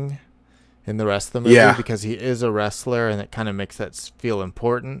wrestling in the rest of the movie, because he is a wrestler and it kind of makes that feel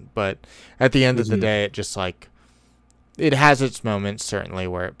important. But at the end of the day, it just like, it has its moments certainly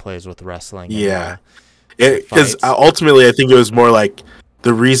where it plays with wrestling. Because ultimately I think it was more like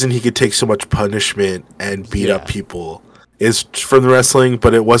the reason he could take so much punishment and beat up people is from the wrestling,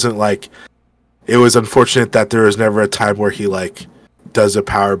 but it wasn't like, it was unfortunate that there was never a time where he like does a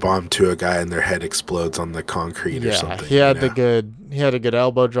power bomb to a guy and their head explodes on the concrete or something. He had a good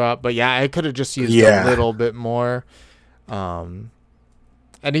elbow drop, but I could have just used a little bit more. And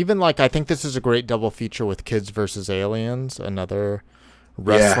even like, I think this is a great double feature with Kids vs. Aliens, another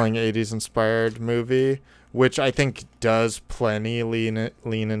wrestling 80s inspired movie, which I think does plenty lean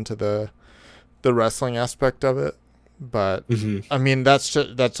into the wrestling aspect of it. But I mean, that's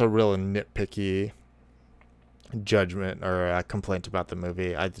a real nitpicky judgment or a complaint about the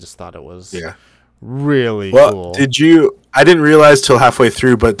movie. I just thought it was really cool. I didn't realize till halfway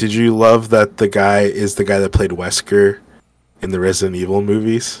through, but did you love that the guy is the guy that played Wesker in the Resident Evil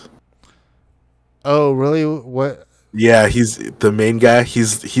movies? Oh, really? What? Yeah, he's the main guy.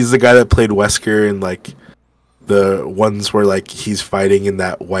 He's the guy that played Wesker in like the ones where like he's fighting in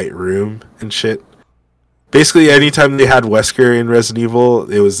that white room and shit. Basically, anytime they had Wesker in Resident Evil,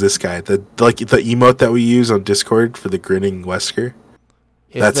 it was this guy. The emote that we use on Discord for the grinning Wesker.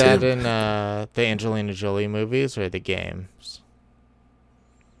 That's that him. In the Angelina Jolie movies or the games?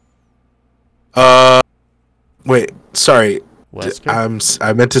 Wait, sorry. Wesker?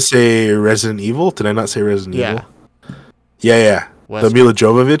 I meant to say Resident Evil. Did I not say Resident Evil? Yeah. Wesker. The Mila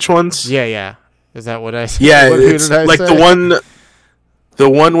Jovovich ones? Yeah. Is that what I said? Yeah, it's like the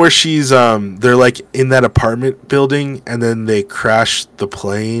one where she's they're like in that apartment building and then they crash the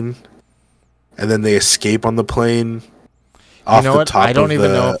plane and then they escape on the plane off the top I don't of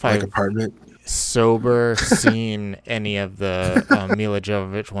even the know if like I've apartment. Sober seen any of the Mila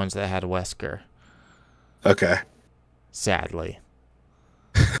Jovovich ones that had Wesker. Okay. Sadly.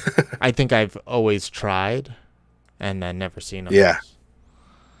 I think I've always tried and then never seen them. Yeah.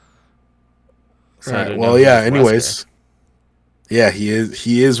 So right. Well, yeah, anyways. Wesker. Yeah, he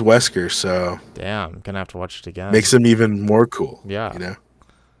is Wesker, so damn, I'm gonna have to watch it again. Makes him even more cool. Yeah. You know?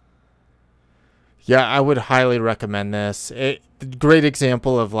 Yeah, I would highly recommend this. Great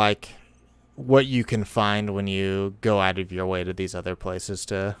example of like what you can find when you go out of your way to these other places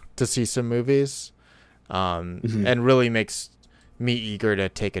to see some movies. And really makes me eager to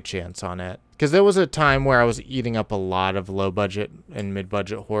take a chance on it. Because there was a time where I was eating up a lot of low budget and mid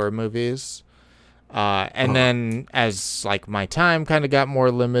budget horror movies. And then as like my time kind of got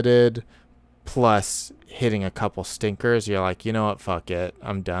more limited, plus hitting a couple stinkers, you're like, you know what, fuck it,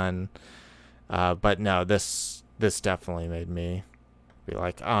 I'm done. But no, this definitely made me be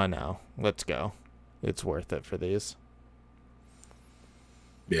like, oh no, let's go. It's worth it for these.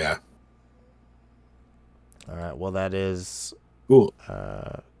 Yeah. All right. Well, that is cool.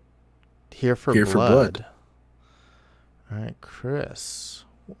 Here for Blood. All right, Chris.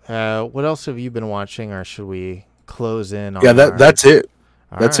 What else have you been watching, or should we close in on that's it.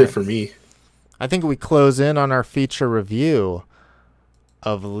 That's it for me. I think we close in on our feature review.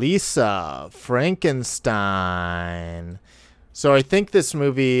 of Lisa Frankenstein. So I think this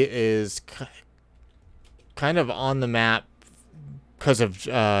movie is kind of on the map because of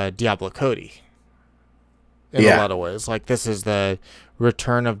Diablo Cody in a lot of ways. Like, this is the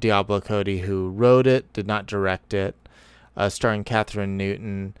return of Diablo Cody, who wrote it, did not direct it, starring Catherine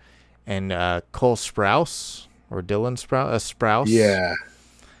Newton and Cole Sprouse, or Dylan Sprouse. Yeah,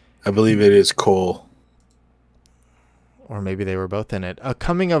 I believe it is Cole. Or maybe they were both in it. A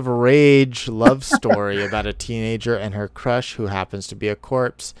coming-of-age love story about a teenager and her crush who happens to be a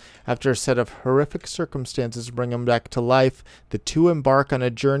corpse. After a set of horrific circumstances bring him back to life, the two embark on a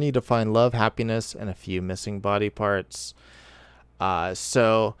journey to find love, happiness, and a few missing body parts.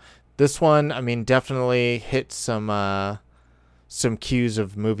 So this one, I mean, definitely hit some cues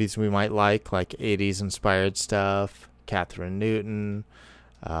of movies we might like 80s-inspired stuff, Catherine Newton,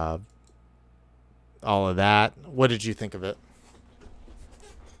 all of that. What did you think of it?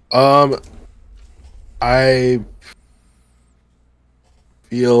 I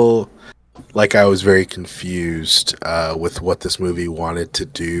feel like I was very confused with what this movie wanted to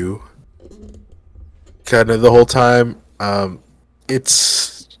do kind of the whole time.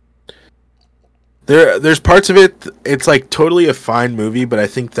 It's there's parts of it, it's like totally a fine movie, but I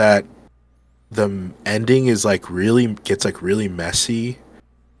think that the ending is like really messy,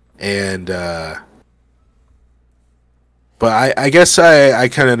 and but I guess I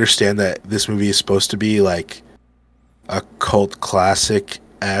kind of understand that this movie is supposed to be like a cult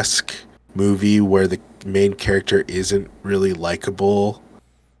classic-esque movie where the main character isn't really likable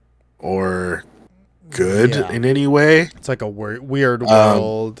or good in any way. It's like a weird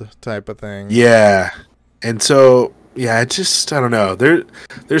world type of thing. Yeah. And so, yeah, I don't know.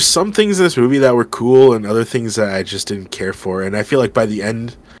 There's some things in this movie that were cool and other things that I just didn't care for. And I feel like by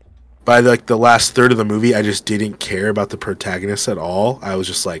the last third of the movie, I just didn't care about the protagonist at all. I was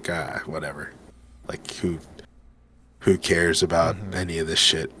just like, whatever. Like, who cares about any of this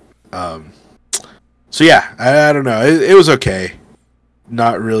shit? So yeah, I don't know. It was okay.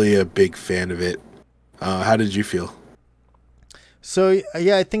 Not really a big fan of it. How did you feel? So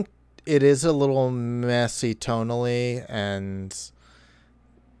yeah, I think it is a little messy tonally, and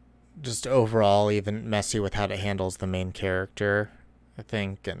just overall even messy with how it handles the main character, I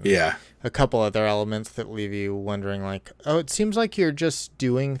think, and a couple other elements that leave you wondering, like, oh, it seems like you're just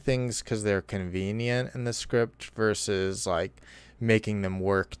doing things because they're convenient in the script versus like making them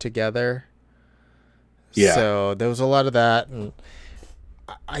work together. Yeah. So there was a lot of that, and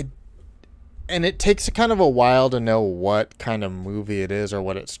and it takes kind of a while to know what kind of movie it is or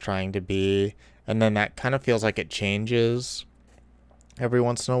what it's trying to be, and then that kind of feels like it changes every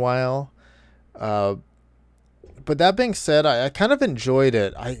once in a while. But that being said, I kind of enjoyed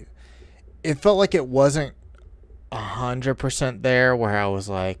it. It felt like it wasn't 100% there, where I was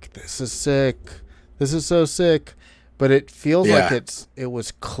like, "This is sick, this is so sick," but it feels like it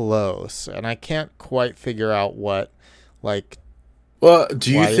was close, and I can't quite figure out what, like. Well,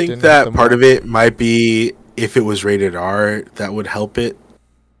 do you think that part of it might be if it was rated R, that would help it?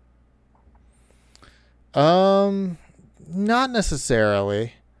 Not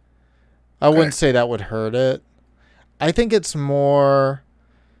necessarily. I wouldn't say that would hurt it. I think it's more.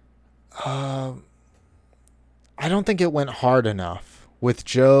 I don't think it went hard enough with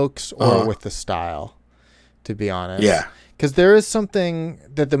jokes or with the style, to be honest. Yeah. Because there is something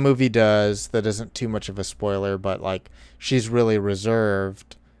that the movie does that isn't too much of a spoiler, but like she's really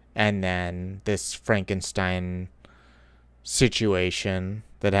reserved, and then this Frankenstein situation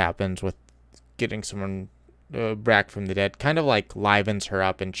that happens with getting someone back from the dead kind of like livens her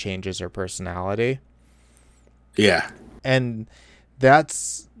up and changes her personality. Yeah. And that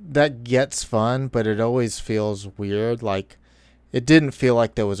gets fun, but it always feels weird. Like, it didn't feel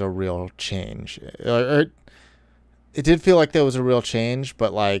like there was a real change. It did feel like there was a real change,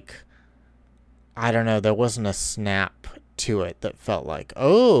 but like, I don't know, there wasn't a snap to it that felt like,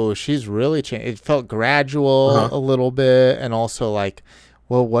 oh, she's really changed. It felt gradual a little bit, and also like,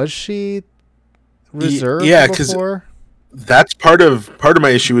 well, was she reserved before? That's part of my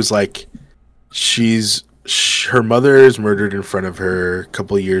issue is like, her mother is murdered in front of her a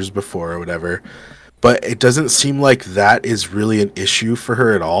couple of years before or whatever, but it doesn't seem like that is really an issue for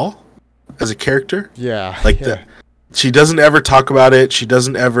her at all as a character. She doesn't ever talk about it. She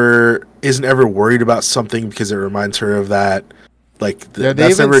isn't ever worried about something because it reminds her of that. Like, they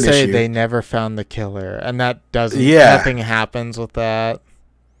that's even never an say issue. They never found the killer, and that doesn't. Nothing happens with that.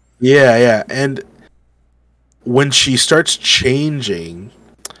 Yeah. And when she starts changing,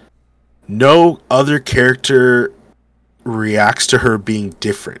 no other character reacts to her being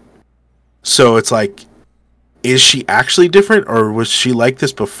different. So it's like is she actually different, or was she like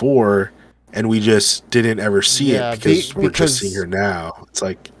this before and we just didn't ever see it Yeah, because we're just seeing because her now? It's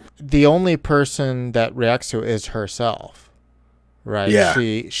like, the only person that reacts to it is herself, right? yeah,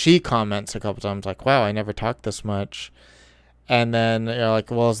 She comments a couple times like, "Wow, I never talked this much," and then you're like,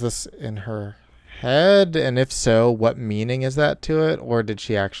 "Well, is this in her head? And if so, what meaning is that to it? Or did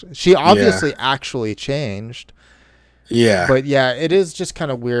she actually? She yeah, obviously actually changed." yeah, But yeah, it is just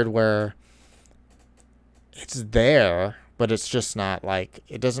kind of weird where it's there, but it's just not like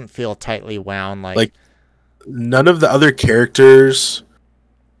it doesn't feel tightly wound. like none of the other characters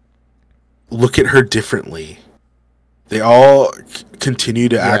look at her differently. They all continue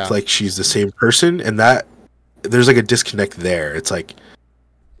to act Yeah, like she's the same person, and that there's like a disconnect there. It's like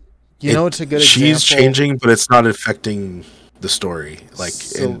you know, it's a good she's example. changing, but it's not affecting the story. Like,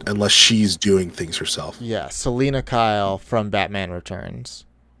 So unless she's doing things herself. yeah, Selena Kyle from Batman Returns,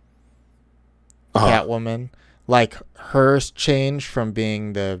 Uh huh. Catwoman, like hers changed from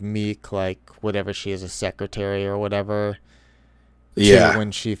being the meek, like whatever she is, a secretary or whatever, to Yeah. when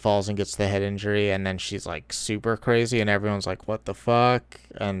she falls and gets the head injury, and then she's like super crazy, and everyone's like, "What the fuck?"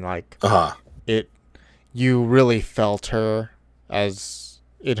 And like Uh huh. it, you really felt her as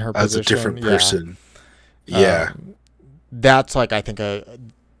in her As a position. different Yeah, person. Yeah. that's like I think the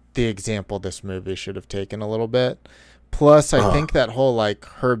example this movie should have taken a little bit. Plus, I Uh huh. think that whole like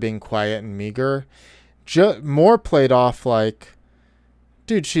her being quiet and meager, more played off like,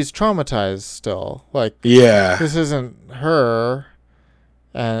 dude, she's traumatized still. Like, Yeah. this isn't her.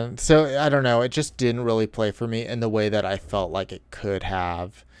 And so I don't know. It just didn't really play for me in the way that I felt like it could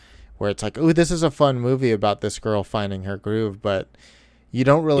have, where it's like, ooh, this is a fun movie about this girl finding her groove, but you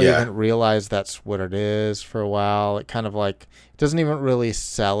don't really Yeah. even realize that's what it is for a while. It kind of like it doesn't even really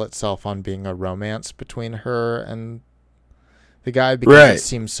sell itself on being a romance between her and the guy because it Right.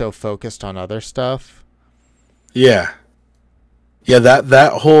 seems so focused on other stuff. Yeah. Yeah.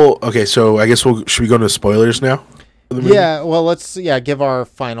 That whole. Okay. So I guess should we go into spoilers now for the movie? Yeah, well, let's give our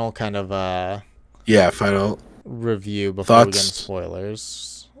final kind of Yeah. Final review before we get into thoughts.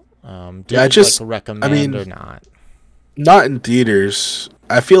 spoilers. Do Yeah. you like I recommend mean, or not? not in theaters.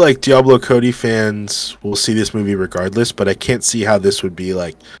 I feel like Diablo Cody fans will see this movie regardless, but I can't see how this would be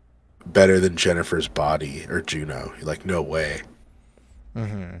like better than Jennifer's Body or Juno. Like, no way.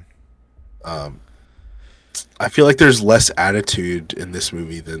 Mm-hmm. Um, I feel like there's less attitude in this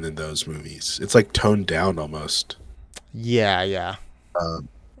movie than in those movies. It's like toned down almost. Yeah, yeah. Um,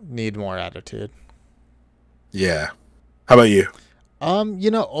 Need more attitude. yeah. How about you?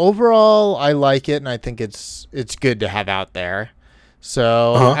 Overall, I like it, and I think it's good to have out there. Uh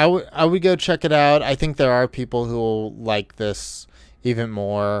So huh. I would go check it out. I think there are people who will like this even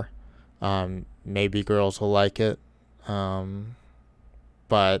more. Maybe girls will like it. Um,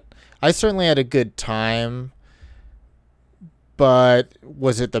 but I certainly had a good time. But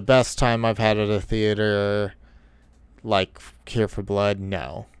was it the best time I've had at a theater? Like Here for Blood?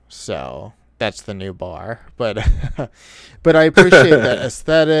 No. So that's the new bar. But but I appreciate that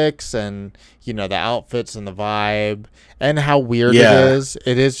aesthetics and the outfits and the vibe and how weird it Yeah. is.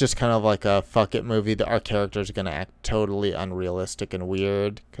 It is just kind of like a fuck it movie that our characters are gonna act totally unrealistic and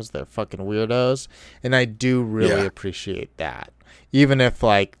weird because they're fucking weirdos, and I do really Yeah. appreciate that. Even if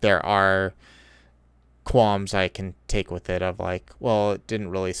like there are qualms I can take with it of like, well, it didn't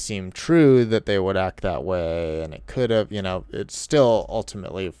really seem true that they would act that way, and it could have, it's still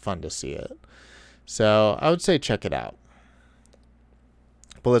ultimately fun to see it. So I would say check it out.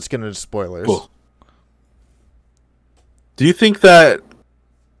 But let's get into spoilers. Cool. Do you think that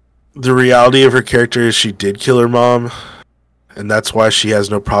the reality of her character is she did kill her mom, and that's why she has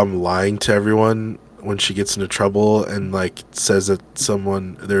no problem lying to everyone when she gets into trouble and like says that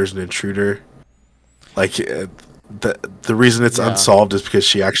there's an intruder? Like, the reason it's Yeah. unsolved is because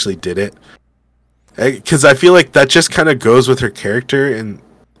she actually did it. Because I feel like that just kind of goes with her character,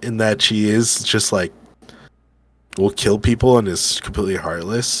 in that she is just like will kill people and is completely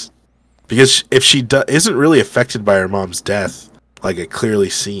heartless. Because if she isn't really affected by her mom's death, like it clearly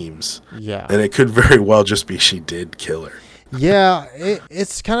seems, Yeah. then it could very well just be she did kill her. Yeah,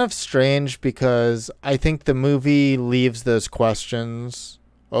 it's kind of strange because I think the movie leaves those questions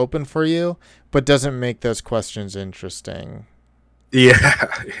open for you, but doesn't make those questions interesting. Yeah,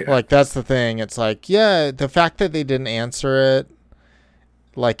 yeah, Like, that's the thing. It's like, yeah, the fact that they didn't answer it,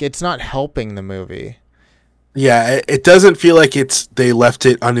 like, it's not helping the movie. yeah. It doesn't feel like they left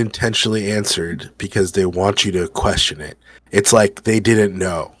it unintentionally answered because they want you to question it. It's like they didn't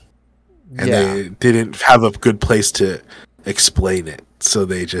know, and Yeah. they didn't have a good place to explain it, so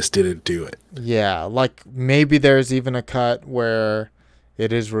they just didn't do it. Yeah. Like, maybe there's even a cut where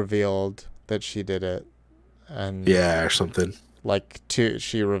it is revealed that she did it. and Yeah, or something. like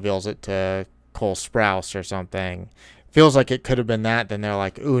she reveals it to Cole Sprouse or something. Feels like it could have been that. Then they're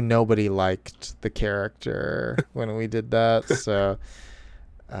like, "Ooh, nobody liked the character when we did that." So,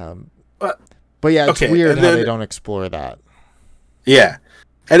 But but yeah, it's okay, weird and how then- they don't explore that. Yeah,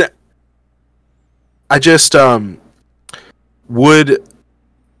 and I just would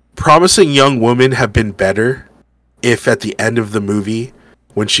Promising Young Woman have been better if at the end of the movie,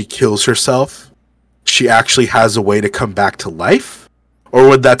 when she kills herself, she actually has a way to come back to life? Or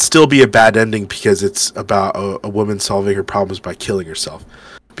would that still be a bad ending because it's about a woman solving her problems by killing herself?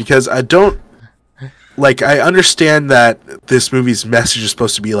 Because I understand that this movie's message is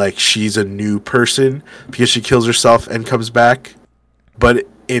supposed to be like she's a new person because she kills herself and comes back. But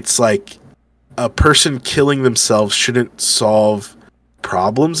it's like a person killing themselves shouldn't solve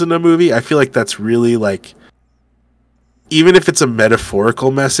problems in a movie. I feel like that's really like, even if it's a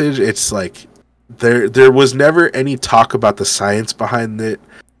metaphorical message, it's like there was never any talk about the science behind it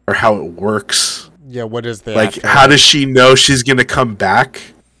or how it works. Yeah, what is the like how does she know she's gonna come back?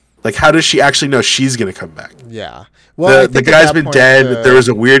 Like how does she actually know she's gonna come back? Yeah, well, the guy's been dead. There was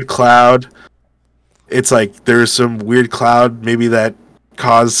a weird cloud. It's like there's some weird cloud maybe that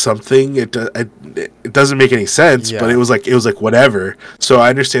caused something. It doesn't make any sense, but it was like whatever. So I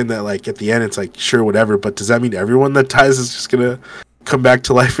understand that like at the end it's like sure whatever, but does that mean everyone that dies is just gonna come back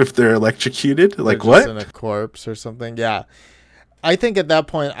to life if they're electrocuted? Like they're what? just in a corpse or something? Yeah, I think at that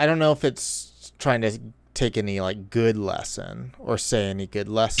point I don't know if it's trying to take any like good lesson or say any good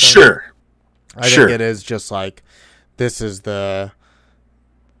lesson. Sure. I think it is just like this is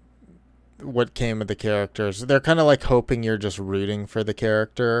what came of the characters. They're kind of like hoping you're just rooting for the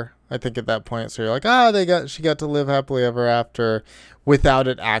character, I think, at that point. So you're like, she got to live happily ever after, without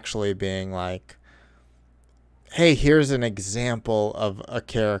it actually being like, hey, here's an example of a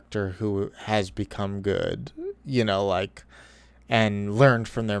character who has become good, and learned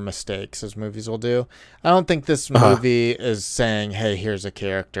from their mistakes, as movies will do. I don't think this movie is saying, hey, here's a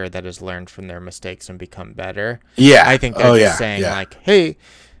character that has learned from their mistakes and become better. Yeah. I think they're just saying like, hey,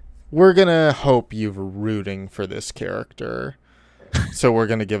 we're going to hope you're rooting for this character. So we're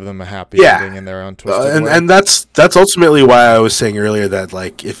going to give them a happy ending in their own twisted way. And that's ultimately why I was saying earlier that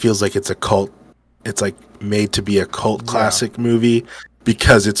like it feels like it's a cult. It's like made to be a cult classic movie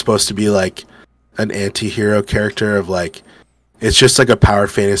because it's supposed to be like an anti-hero character of like, it's just like a power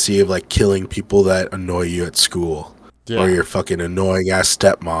fantasy of like killing people that annoy you at school or your fucking annoying ass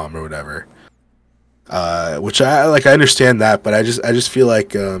stepmom or whatever. Which I understand that, but I just feel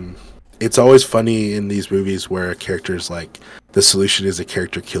like it's always funny in these movies where a character's like the solution is a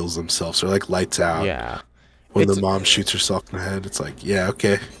character kills themselves or like lights out. Yeah. When the mom shoots herself in the head, it's like, yeah,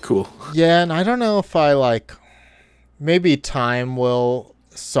 okay, cool. Yeah, and I don't know if I like, maybe time will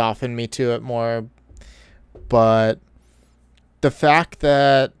soften me to it more, but the fact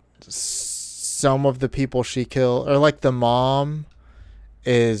that some of the people she killed, or like the mom,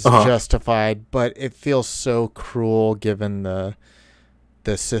 is justified, but it feels so cruel given the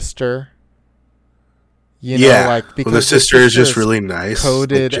sister. Because the sister is just really nice,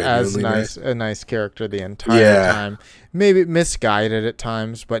 coded as a nice character the entire time. Maybe misguided at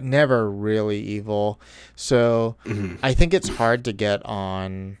times, but never really evil. So I think it's hard to get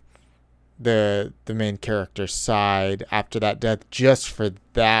on the main character's side after that death just for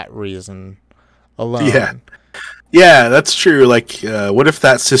that reason alone. Yeah, that's true. Like, what if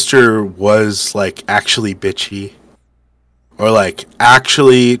that sister was like actually bitchy? Or like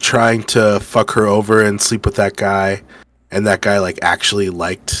actually trying to fuck her over and sleep with that guy, and that guy like actually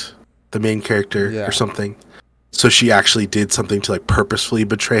liked the main character or something. So she actually did something to like purposefully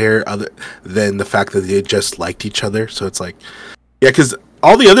betray her, other than the fact that they just liked each other. So it's like, because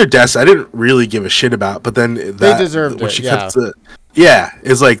all the other deaths I didn't really give a shit about, but then they deserved it.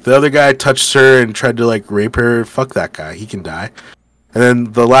 It's like the other guy touched her and tried to like rape her. Fuck that guy, he can die. And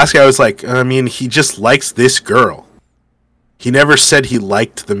then the last guy was like, I mean, he just likes this girl. He never said he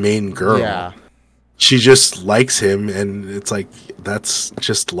liked the main girl. Yeah. She just likes him, and it's like, that's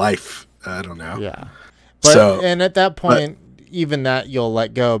just life. I don't know. Yeah. And at that point, even that you'll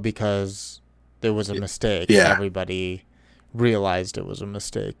let go because there was a mistake. Yeah. Everybody realized it was a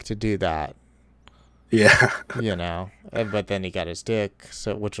mistake to do that. Yeah. But then he got his dick,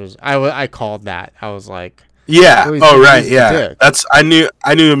 so which was, I called that. I was like, yeah. Oh, right. Yeah. I knew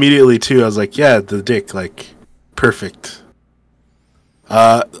immediately too. I was like, yeah, the dick, like, perfect.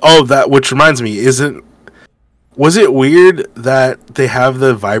 Which reminds me, was it weird that they have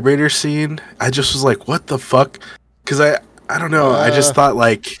the vibrator scene? I just was like, what the fuck? Because I don't know. I just thought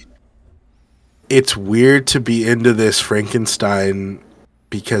like it's weird to be into this Frankenstein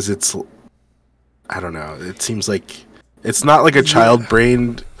because it's, I don't know. It seems like it's not like a Yeah.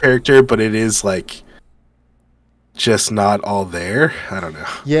 child-brained character, but it is like just not all there. I don't know.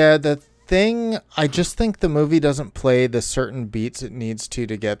 Yeah, I just think the movie doesn't play the certain beats it needs to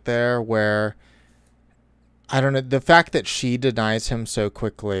get there, where, I don't know, the fact that she denies him so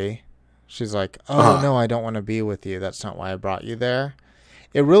quickly, she's like, oh, Uh-huh. no, I don't want to be with you. That's not why I brought you there.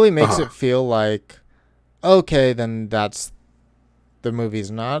 It really makes Uh-huh. it feel like, okay, then the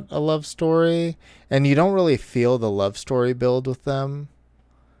movie's not a love story. And you don't really feel the love story build with them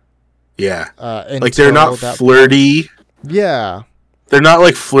Yeah. Like they're until not that point. flirty. Yeah. They're not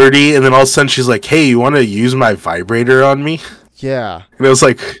like flirty, and then all of a sudden she's like, "Hey, you want to use my vibrator on me?" Yeah. And it was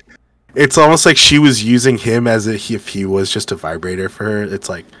like, it's almost like she was using him as if he was just a vibrator for her. It's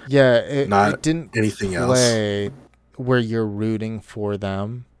like Yeah. It not didn't anything else. play where you're rooting for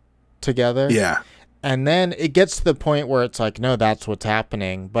them together. Yeah. And then it gets to the point where it's like, no, that's what's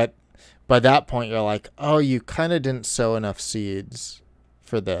happening. But by that point, you're like, oh, you kind of didn't sow enough seeds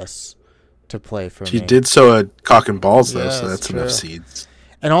for this to play for She me. did sew a cock and balls though, Yeah, so that's that's enough true. seeds.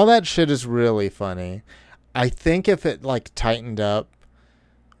 And all that shit is really funny. I think if it like tightened up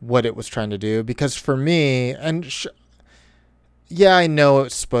what it was trying to do, because for me, yeah, I know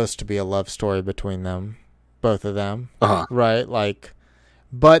it's supposed to be a love story between them, both of them, Uh-huh. right? Like,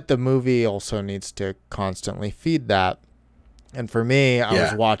 but the movie also needs to constantly feed that. And for me, I was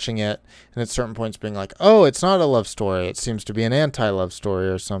Yeah. watching it and at certain points being like, oh, it's not a love story. It seems to be an anti-love story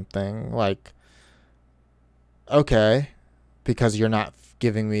or something. Like, okay, because you're not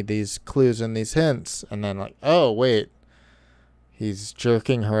giving me these clues and these hints. And then like, oh, wait, he's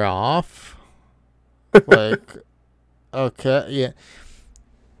jerking her off? Like, okay, yeah.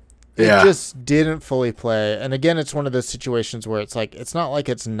 It Yeah. just didn't fully play. And again, it's one of those situations where it's like, it's not like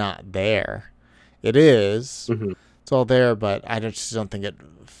it's not there. It is. Mhm. It's all there, but I just don't think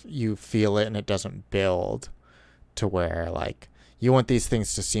you feel it and it doesn't build to where, like, you want these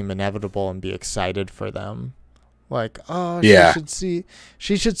things to seem inevitable and be excited for them. Like, oh, Yeah.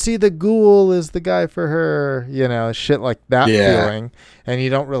 she should see the ghoul is the guy for her, shit like that Yeah. feeling. And you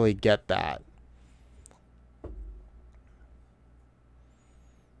don't really get that.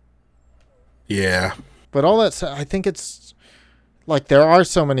 Yeah. But all that said, I think it's like there are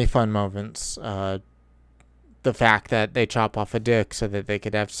so many fun moments. The fact that they chop off a dick so that they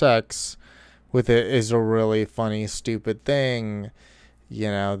could have sex with it is a really funny, stupid thing.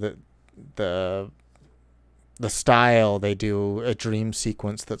 The the style they do a dream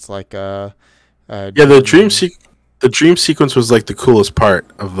sequence that's like a Yeah, dream. the dream sequence was like the coolest part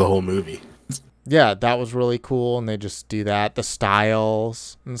of the whole movie. Yeah, that was really cool, and they just do that. The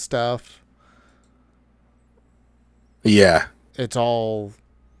styles and stuff. Yeah. It's all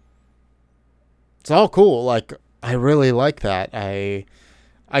cool. Like, I really like that. I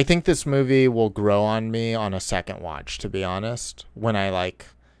think this movie will grow on me on a second watch, to be honest, when I like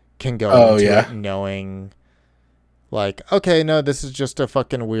can go Oh into it yeah. knowing like, okay, no, this is just a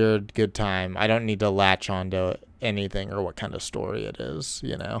fucking weird good time. I don't need to latch onto anything or what kind of story it is.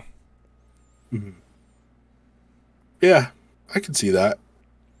 Mhm. Yeah. I can see that.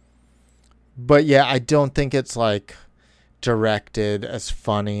 But yeah, I don't think it's like directed as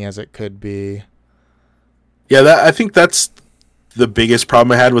funny as it could be. Yeah, I think that's the biggest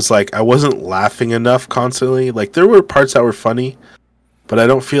problem I had was like I wasn't laughing enough constantly. Like there were parts that were funny, but I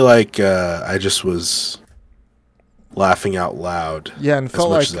don't feel like I just was laughing out loud Yeah, and as felt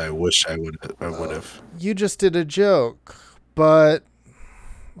much as like I wish I would have. you just did a joke, but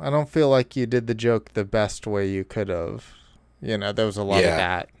I don't feel like you did the joke the best way you could have. There was a lot of Yeah.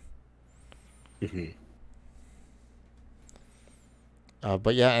 that. Hmm.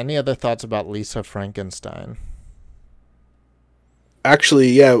 But yeah, any other thoughts about Lisa Frankenstein? Actually,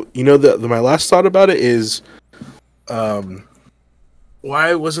 yeah, my last thought about it is um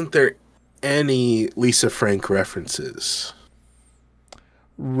why wasn't there any Lisa Frank references?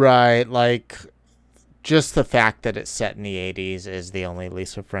 Right, like just the fact that it's set in the 80s is the only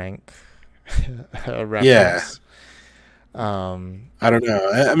Lisa Frank Yeah. reference. Um, I don't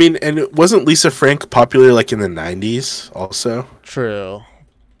know. I mean, and it wasn't Lisa Frank popular like in the 90s also? True.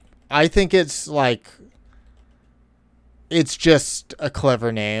 I think it's like it's just a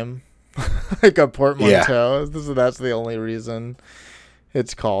clever name, like a Yeah. portmanteau. So that's the only reason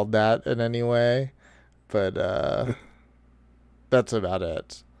it's called that in any way. But that's about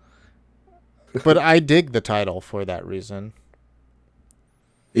it. But I dig the title for that reason.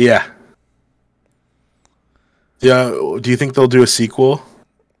 Yeah. Yeah, do you think they'll do a sequel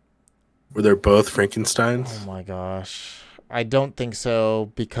where they're both Oh Frankensteins? my gosh. I don't think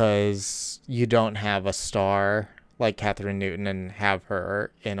so because you don't have a star like Catherine Newton and have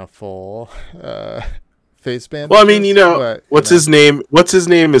her in a full face band. Well, I mean, what's his name? What's his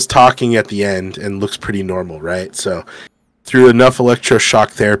name is talking at the end and looks pretty normal, right? So through enough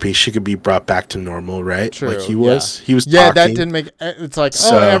electroshock therapy, she could be brought back to normal, right? True, like he was. He was. Yeah, talking. that didn't make. It's like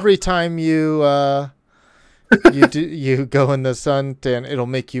every time you you go in the sun, then it'll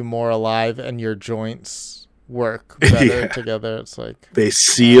make you more alive, and your joints work better together. It's like they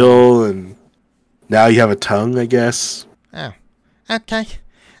seal, and now you have a tongue, I guess. Oh, okay.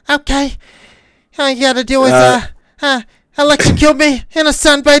 All you gotta do is electrocute me in a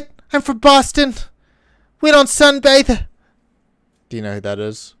sunbathe. I'm from Boston. We don't sunbathe. Do you know who that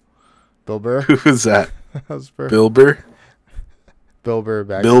is? Bill Burr? Who is that? Burr. Bill Burr? Bill Burr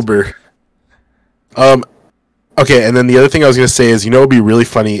back. Bill Burr. Okay, and then the other thing I was going to say is, what would be really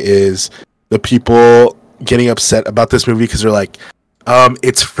funny is the people getting upset about this movie because they're like,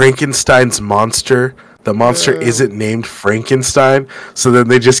 it's Frankenstein's monster. The monster isn't named Frankenstein. So then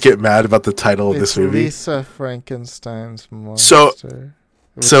they just get mad about the title of this movie. Lisa Frankenstein's monster.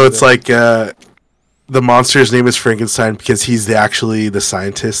 So it's like the monster's name is Frankenstein because he's actually the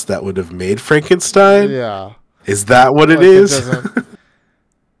scientist that would have made Frankenstein? Yeah. Is that what it is?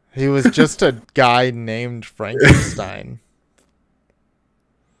 He was just a guy named Frankenstein.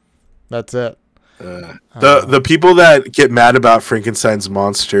 That's it. The people that get mad about Frankenstein's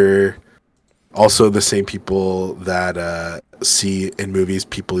monster, also the same people that see in movies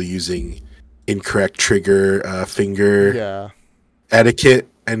people using incorrect trigger finger etiquette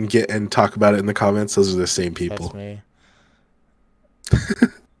and talk about it in the comments. Those are the same people. That's me.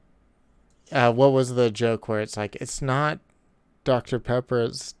 What was the joke where it's like, it's not Dr. Pepper,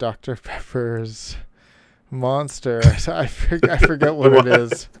 it's Dr. Pepper's monster. I forget what it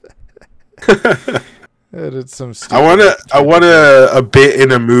is. It's some stupid I want a bit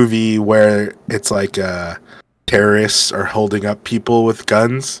in a movie where it's like terrorists are holding up people with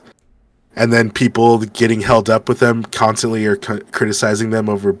guns, and then people getting held up with them constantly are criticizing them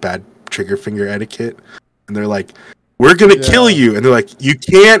over bad trigger finger etiquette, and they're like, "We're gonna kill you," and they're like, "You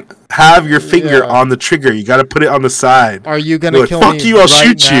can't have your finger on the trigger. You got to put it on the side." Are you gonna kill Fuck me you! I'll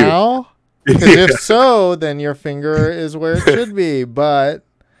right shoot now? Because if so, then your finger is where it should be. But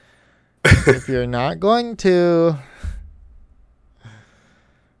if you're not going to,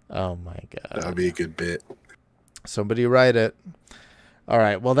 oh my god, that'd be a good bit. Somebody write it. All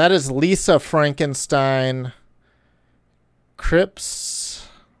right. Well, that is Lisa Frankenstein. Cripps,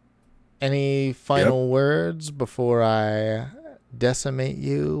 any final words before I decimate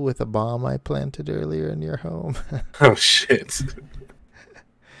you with a bomb I planted earlier in your home? Oh, shit.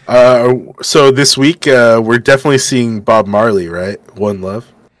 So this week, we're definitely seeing Bob Marley, right? One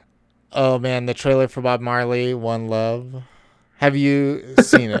Love. Oh, man. The trailer for Bob Marley, One Love. Have you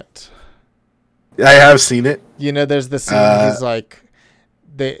seen it? I have seen it. There's the scene he's like,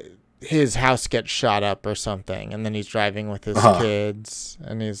 his house gets shot up or something, and then he's driving with his kids,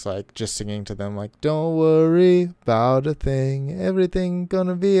 and he's like just singing to them like, "Don't worry about a thing, everything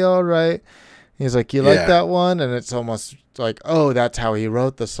gonna be all right." He's like, "You like that one?" And it's almost like, oh, that's how he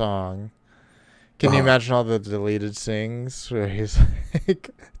wrote the song. Can you imagine all the deleted sings where he's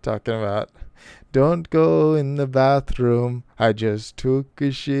like talking about, "Don't go in the bathroom, I just took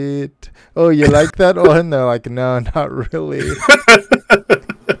a shit. Oh, you like that one?" They're like, "No, not really."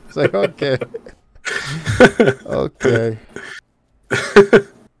 It's like, okay. Okay.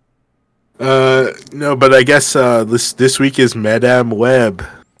 No, but I guess this week is Madame Web.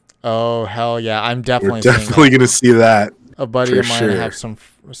 Oh, hell yeah. I'm definitely going to see that. A buddy of mine have some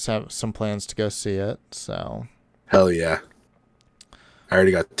plans to go see it, so. Hell yeah. I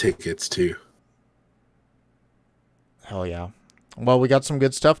already got tickets too. Hell yeah. Well, we got some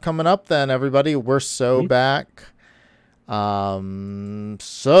good stuff coming up then, everybody. We're back.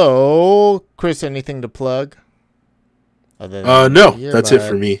 So, Chris, anything to plug? No, that's it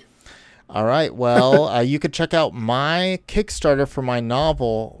for me. All right. Well, you could check out my Kickstarter for my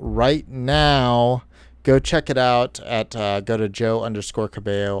novel right now. Go check it out at go to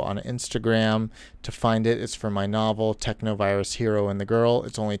Joe_Cabello on Instagram to find it. It's for my novel, Technovirus Hero and the Girl.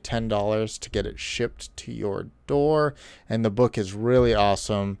 It's only $10 to get it shipped to your door. And the book is really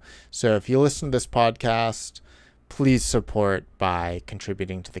awesome. So if you listen to this podcast, please support by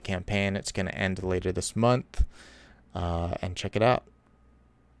contributing to the campaign. It's going to end later this month. And check it out.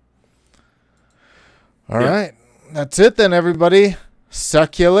 All right. That's it then, everybody.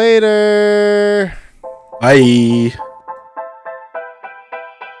 Suck you later. Bye.